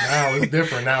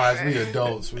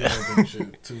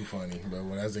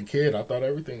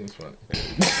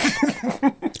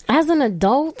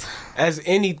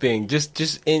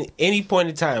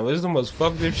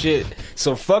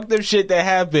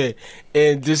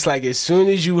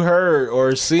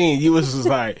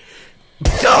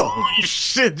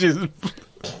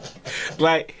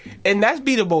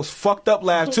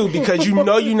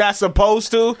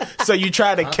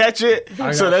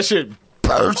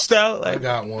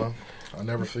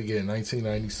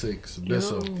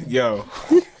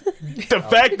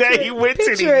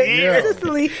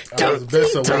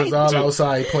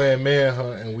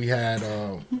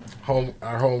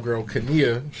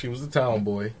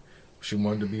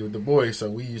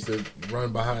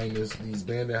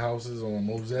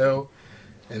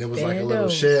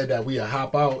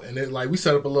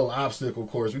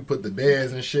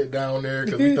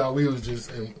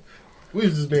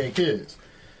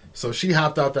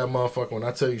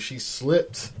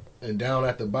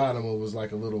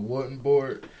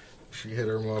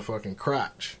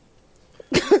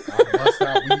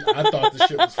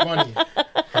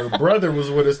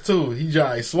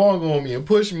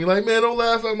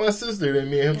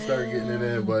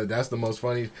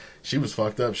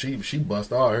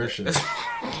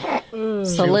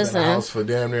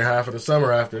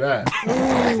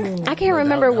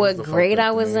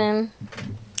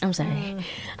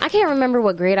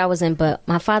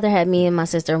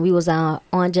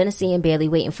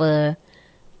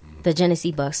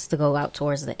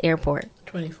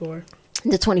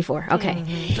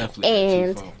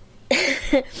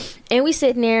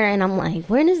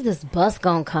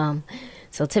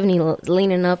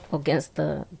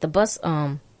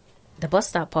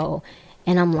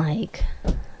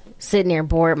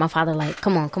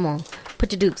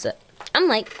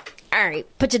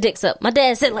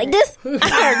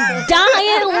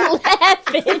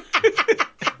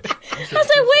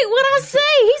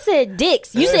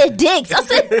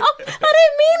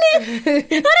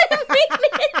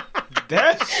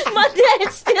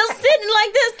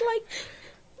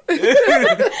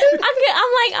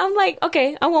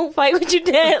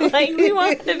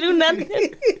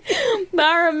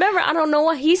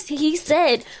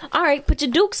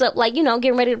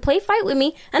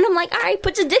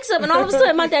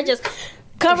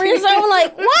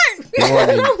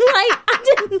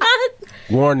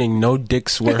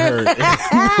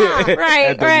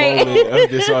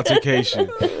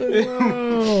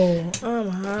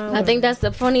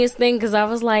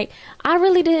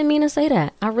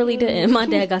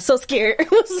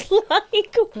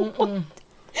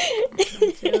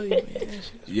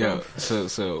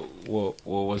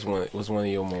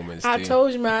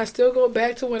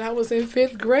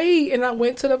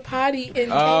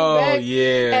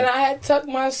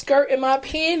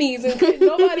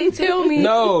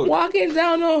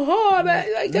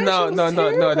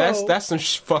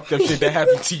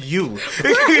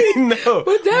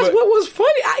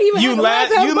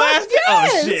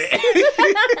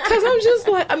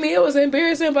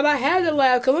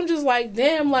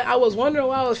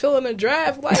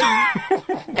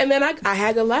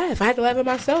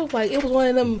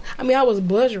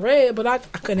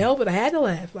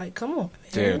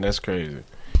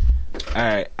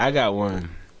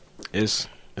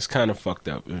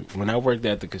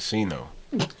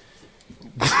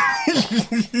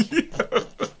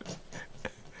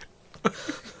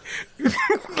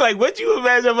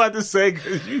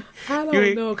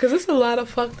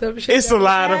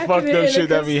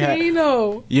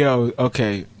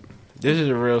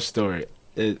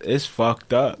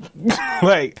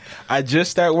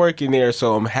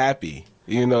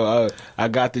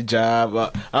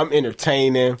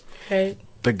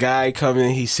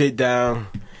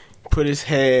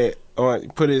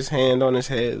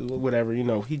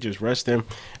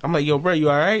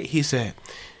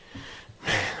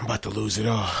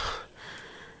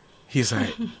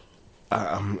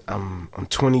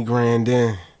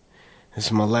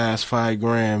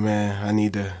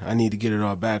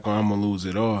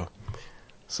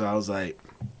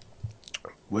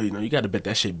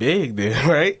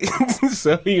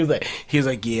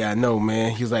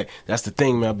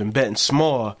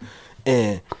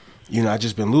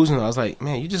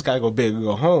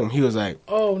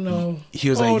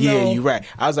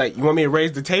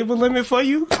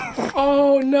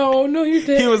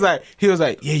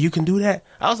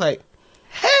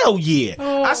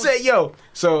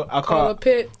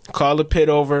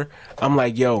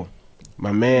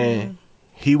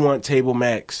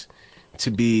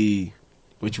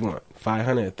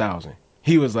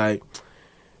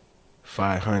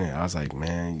 $500. I was like,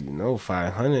 man,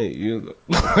 500. You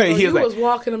you was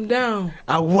walking him down.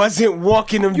 I wasn't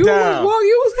walking him down.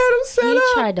 You was had him set He up.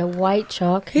 tried to white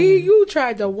chalk. You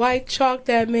tried to white chalk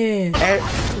that man.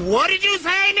 What did you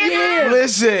say, nigga? Yeah.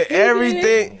 Listen,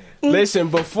 everything. Listen,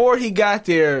 before he got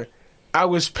there, I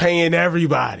was paying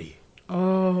everybody.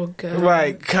 Oh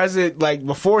God!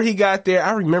 Before he got there,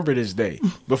 I remember this day.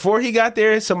 Before he got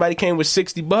there, somebody came with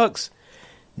 $60.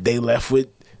 They left with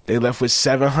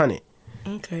 $700.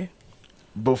 Okay.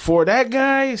 Before that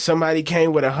guy, somebody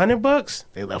came with $100.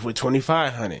 They left with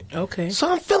 $2,500. Okay. So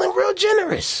I'm feeling real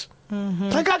generous. Mm-hmm.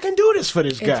 Like I can do this for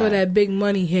this guy. Until that big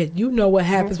money hit. You know what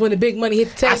happens when the big money hit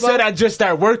the table. I said I just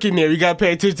started working there. You got to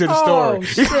pay attention to the story. Oh,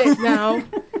 shit, now.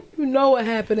 You know what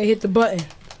happened. They hit the button.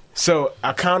 So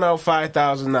I count out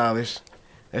 $5,000.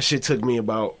 That shit took me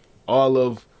about all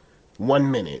of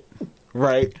 1 minute,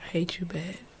 right? I hate you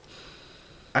bad.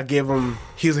 I give him,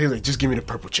 he's like, just give me the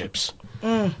purple chips.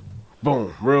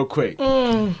 Boom, real quick.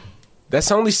 That's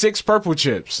only 6 purple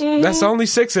chips. That's only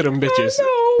 6 of them bitches.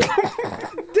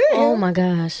 Oh my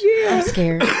gosh. Yeah. I'm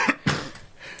scared.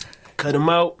 Cut him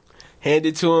out, hand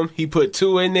it to him. He put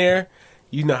 2 in there.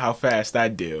 You know how fast I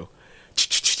do.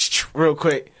 Real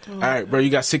quick. All right, bro, you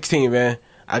got 16, man.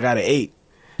 I got an 8.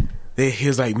 He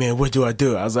was like, man, what do I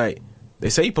do? I was like, they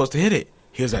say you're supposed to hit it.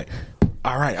 He was like,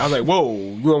 all right. I was like, whoa,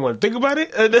 you don't want to think about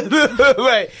it?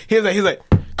 He's like,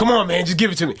 come on, man, just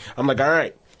give it to me. I'm like, all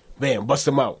right, man, bust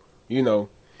them out.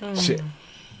 Shit.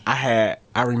 I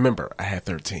remember I had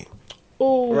 13.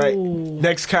 Ooh. Right?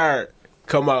 Next card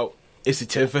come out, it's a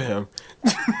 10 for him.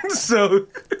 So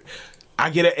I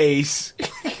get an ace.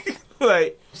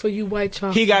 So you white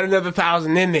chalk. He got another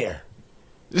 1,000 in there.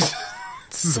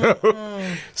 So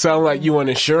I'm like, you want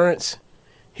insurance?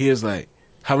 He was like,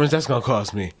 how much that's gonna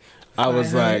cost me? I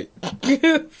was like,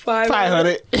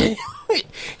 500.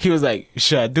 He was like,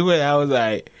 should I do it? I was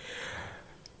like,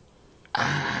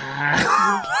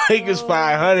 I think it's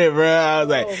 500, bro. I was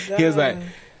like, he was like,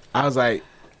 I was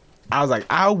like,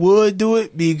 I would do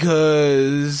it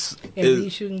because at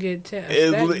least you can get 10.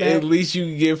 At least you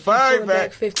can get 5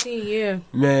 back. 15, yeah.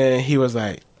 Man, he was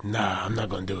like, nah, I'm not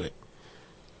gonna do it.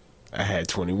 I had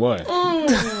 21.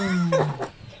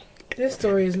 This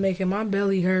story is making my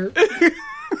belly hurt. I'm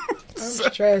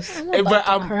stressed. I'm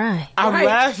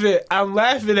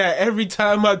laughing at every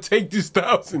time I take this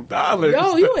 $1,000.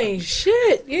 Yo, you ain't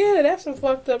shit. Yeah, that's some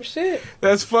fucked up shit.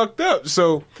 That's fucked up.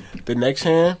 So the next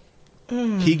hand,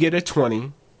 he get a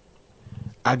 20.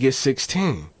 I get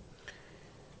 16.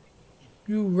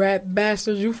 You rat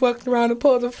bastards, you fucked around and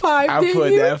pulled a 5, I didn't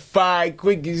put you? that 5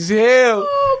 quick as hell.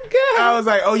 Oh, God. I was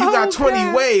like, oh, you got 20.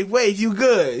 God. Wave, you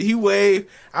good. He waved.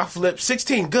 I flipped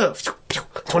 16, good.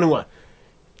 21.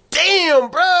 Damn,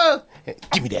 bro.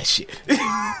 Give me that shit.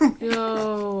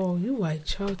 Yo, you white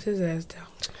chalked his ass down.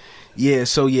 Yeah,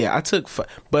 so yeah, I took,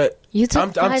 but you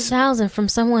took 5,000 from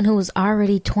someone who was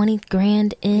already 20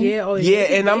 grand in. Yeah,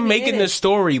 and I'm making the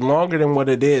story longer than what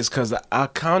it is because I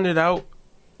counted out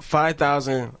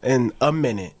 5,000 in a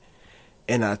minute,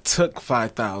 and I took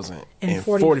 5,000 in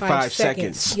 45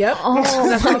 seconds. Yep. Oh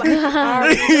that's my all I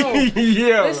already know.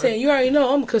 Yeah. Listen, you already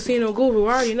know I'm a casino guru.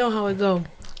 I already know how it go.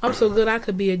 I'm so good I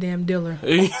could be a damn dealer.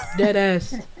 Dead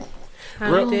ass.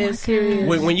 I'm dead serious.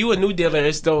 When you a new dealer,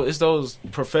 it's those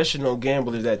professional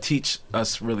gamblers that teach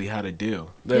us really how to deal.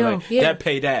 They're that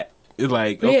pay that. It's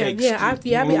like, okay,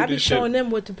 I be showing them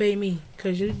what to pay me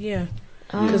because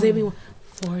they be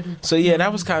 40. So yeah,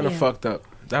 that was kind of fucked up.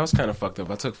 That was kind of fucked up.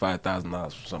 I took $5,000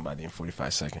 from somebody in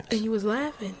 45 seconds, and you was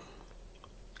laughing.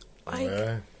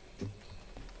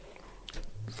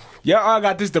 Y'all all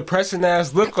got this depressing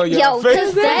ass look on your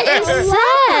face. That is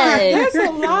sad. That's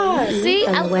a lot. See,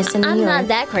 I'm not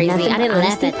that crazy. I didn't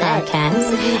laugh at that.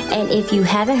 Podcast. And if you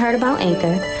haven't heard about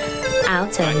Anchor,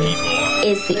 I'll tell you.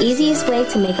 It's the easiest way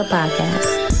to make a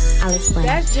podcast. I'll explain.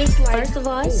 That's just like, first of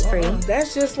all, it's free.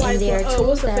 That's just like, and there are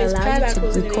tools that allow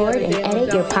you to record and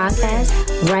edit your podcast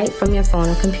right from your phone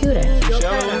or computer.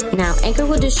 Now, Anchor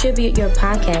will distribute your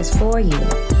podcast for you,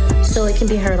 so it can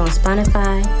be heard on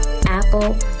Spotify,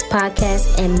 Apple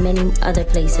Podcasts, and many other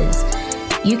places.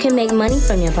 You can make money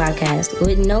from your podcast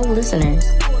with no listeners.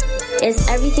 It's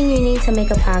everything you need to make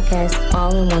a podcast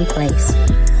all in one place.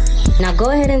 Now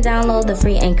go ahead and download the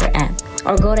free Anchor app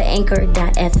or go to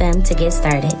anchor.fm to get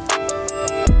started.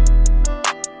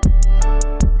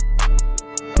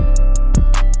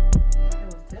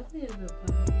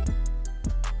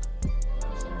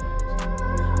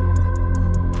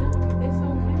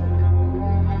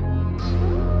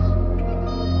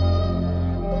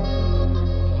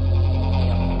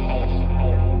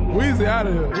 Weezy out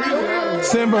of here.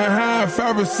 Sitting behind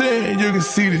 5%, you can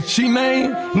see the cheat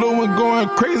name. Lil' one going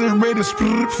crazy, ready to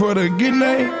split for the good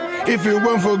name. If it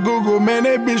wasn't for Google, man,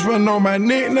 that bitch wouldn't know my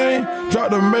nickname.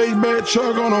 Dropped a Maybach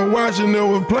truck on a watch and it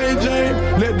was plain Jane.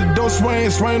 Let the door swing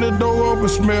the door open,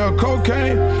 smell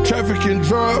cocaine. Trafficking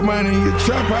drug money, you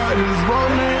trap out of this road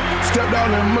name. Stepped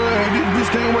out in mud, this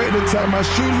bitch can't wait to tie my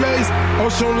shoelace.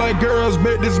 Ocean like girls,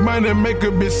 bet this money make a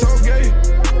bitch so gay.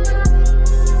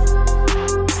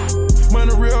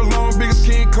 Money real long, biggest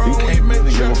King Kong. You can't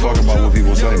really give a fuck about what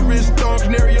people say.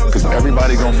 Because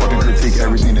everybody gonna fucking critique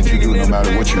everything that you do, no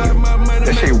matter what you do.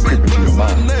 That shit will creep into your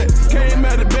mind. Came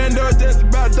out the bando just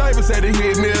about diapers, had to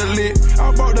hit me a lick.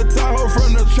 I bought the Tahoe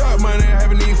from the trap money,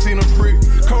 haven't even seen a brick.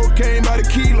 Cocaine by the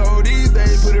kilo, these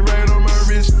days put it right on my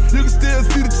wrist. You can still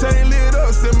see the chain lit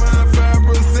up, set mine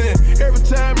 5%. Every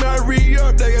time I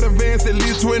re-up, they got advance at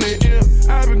least 20 M.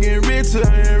 I've been getting richer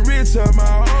and richer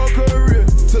my whole career.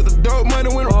 Took the dope money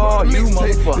when oh, you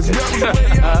motherfucker.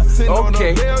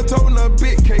 Okay.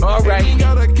 All right. Ain't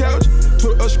got a couch.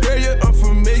 To Australia,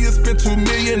 unfamiliar. Spent $2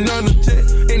 million on the check.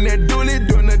 In that dually,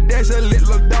 doing the dash, I let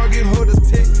little doggy hold the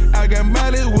tech. I got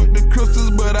mileage with the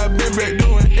crystals, but I been back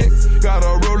doing X. Got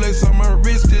a Rolex on my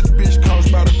wrist. This bitch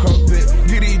cost by the Corvette.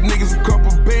 Get these niggas a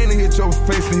couple bands and hit your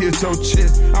face and hit your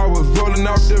chest. I was rolling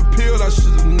off the pill. I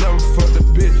should've never fucked the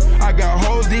bitch. I got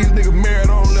hoes. These niggas married.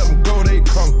 I don't let them go. They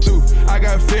come through. I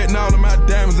got fat and all of my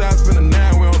diamonds. I spend a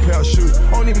 9 on pair of shoes.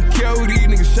 Don't even care who these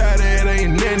niggas shot at.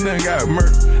 Ain't nothing got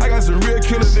murked. I got some real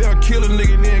killers. They'll kill a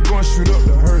nigga then go and shoot up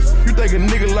the hearse. You think a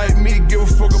nigga like me give a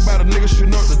fuck about a nigga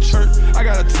shooting up the church? I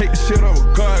gotta take the shit over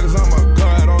God, cause I'm a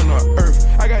god on the earth.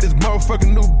 I got this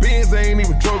motherfucking new Benz. I ain't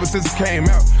even drove it since it came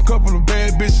out. Couple of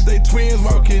bad bitches, they twins,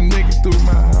 walking niggas through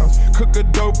my house. Cook a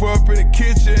dope up in the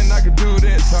kitchen, I can do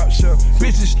that top shelf.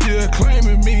 Bitches still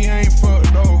claiming me, I ain't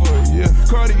fucked over, yeah.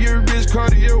 Cartier wrist,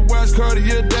 Cartier watch,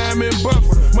 Cartier diamond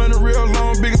buffer. Money real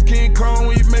long, biggest King Kong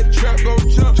when you make the trap go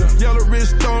jump. Yellow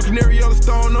wrist stone, canary yellow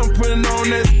stone, I'm putting on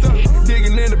that stuff.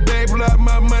 Digging in the bag, pull out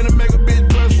my money, make a bitch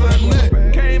bust her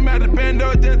nut. Came out the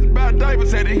bando just about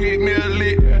diapers, had to hit me a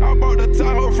lick. I bought the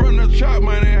Tahoe from the trap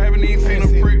money, haven't even seen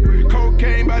a brick.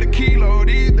 Cocaine by the kilo,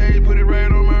 these days put it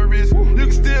right on my wrist. You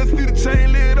can still see the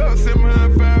chain lit up, sitting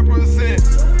behind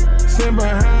 5%. Sitting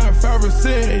behind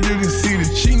 5%, you can see the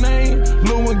cheat name.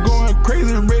 Lil' one going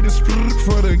crazy, ready to split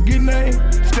for the good name.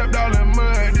 Stepped out in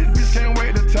mud, this bitch can't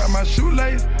wait to tie my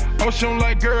shoelace. Ocean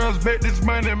like girls, bet this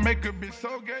money make a bitch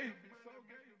so gay.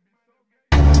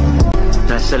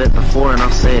 I said it before and I'll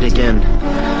say it again.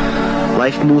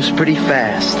 Life moves pretty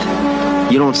fast.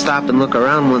 You don't stop and look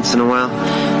around once in a while,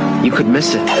 you could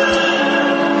miss it.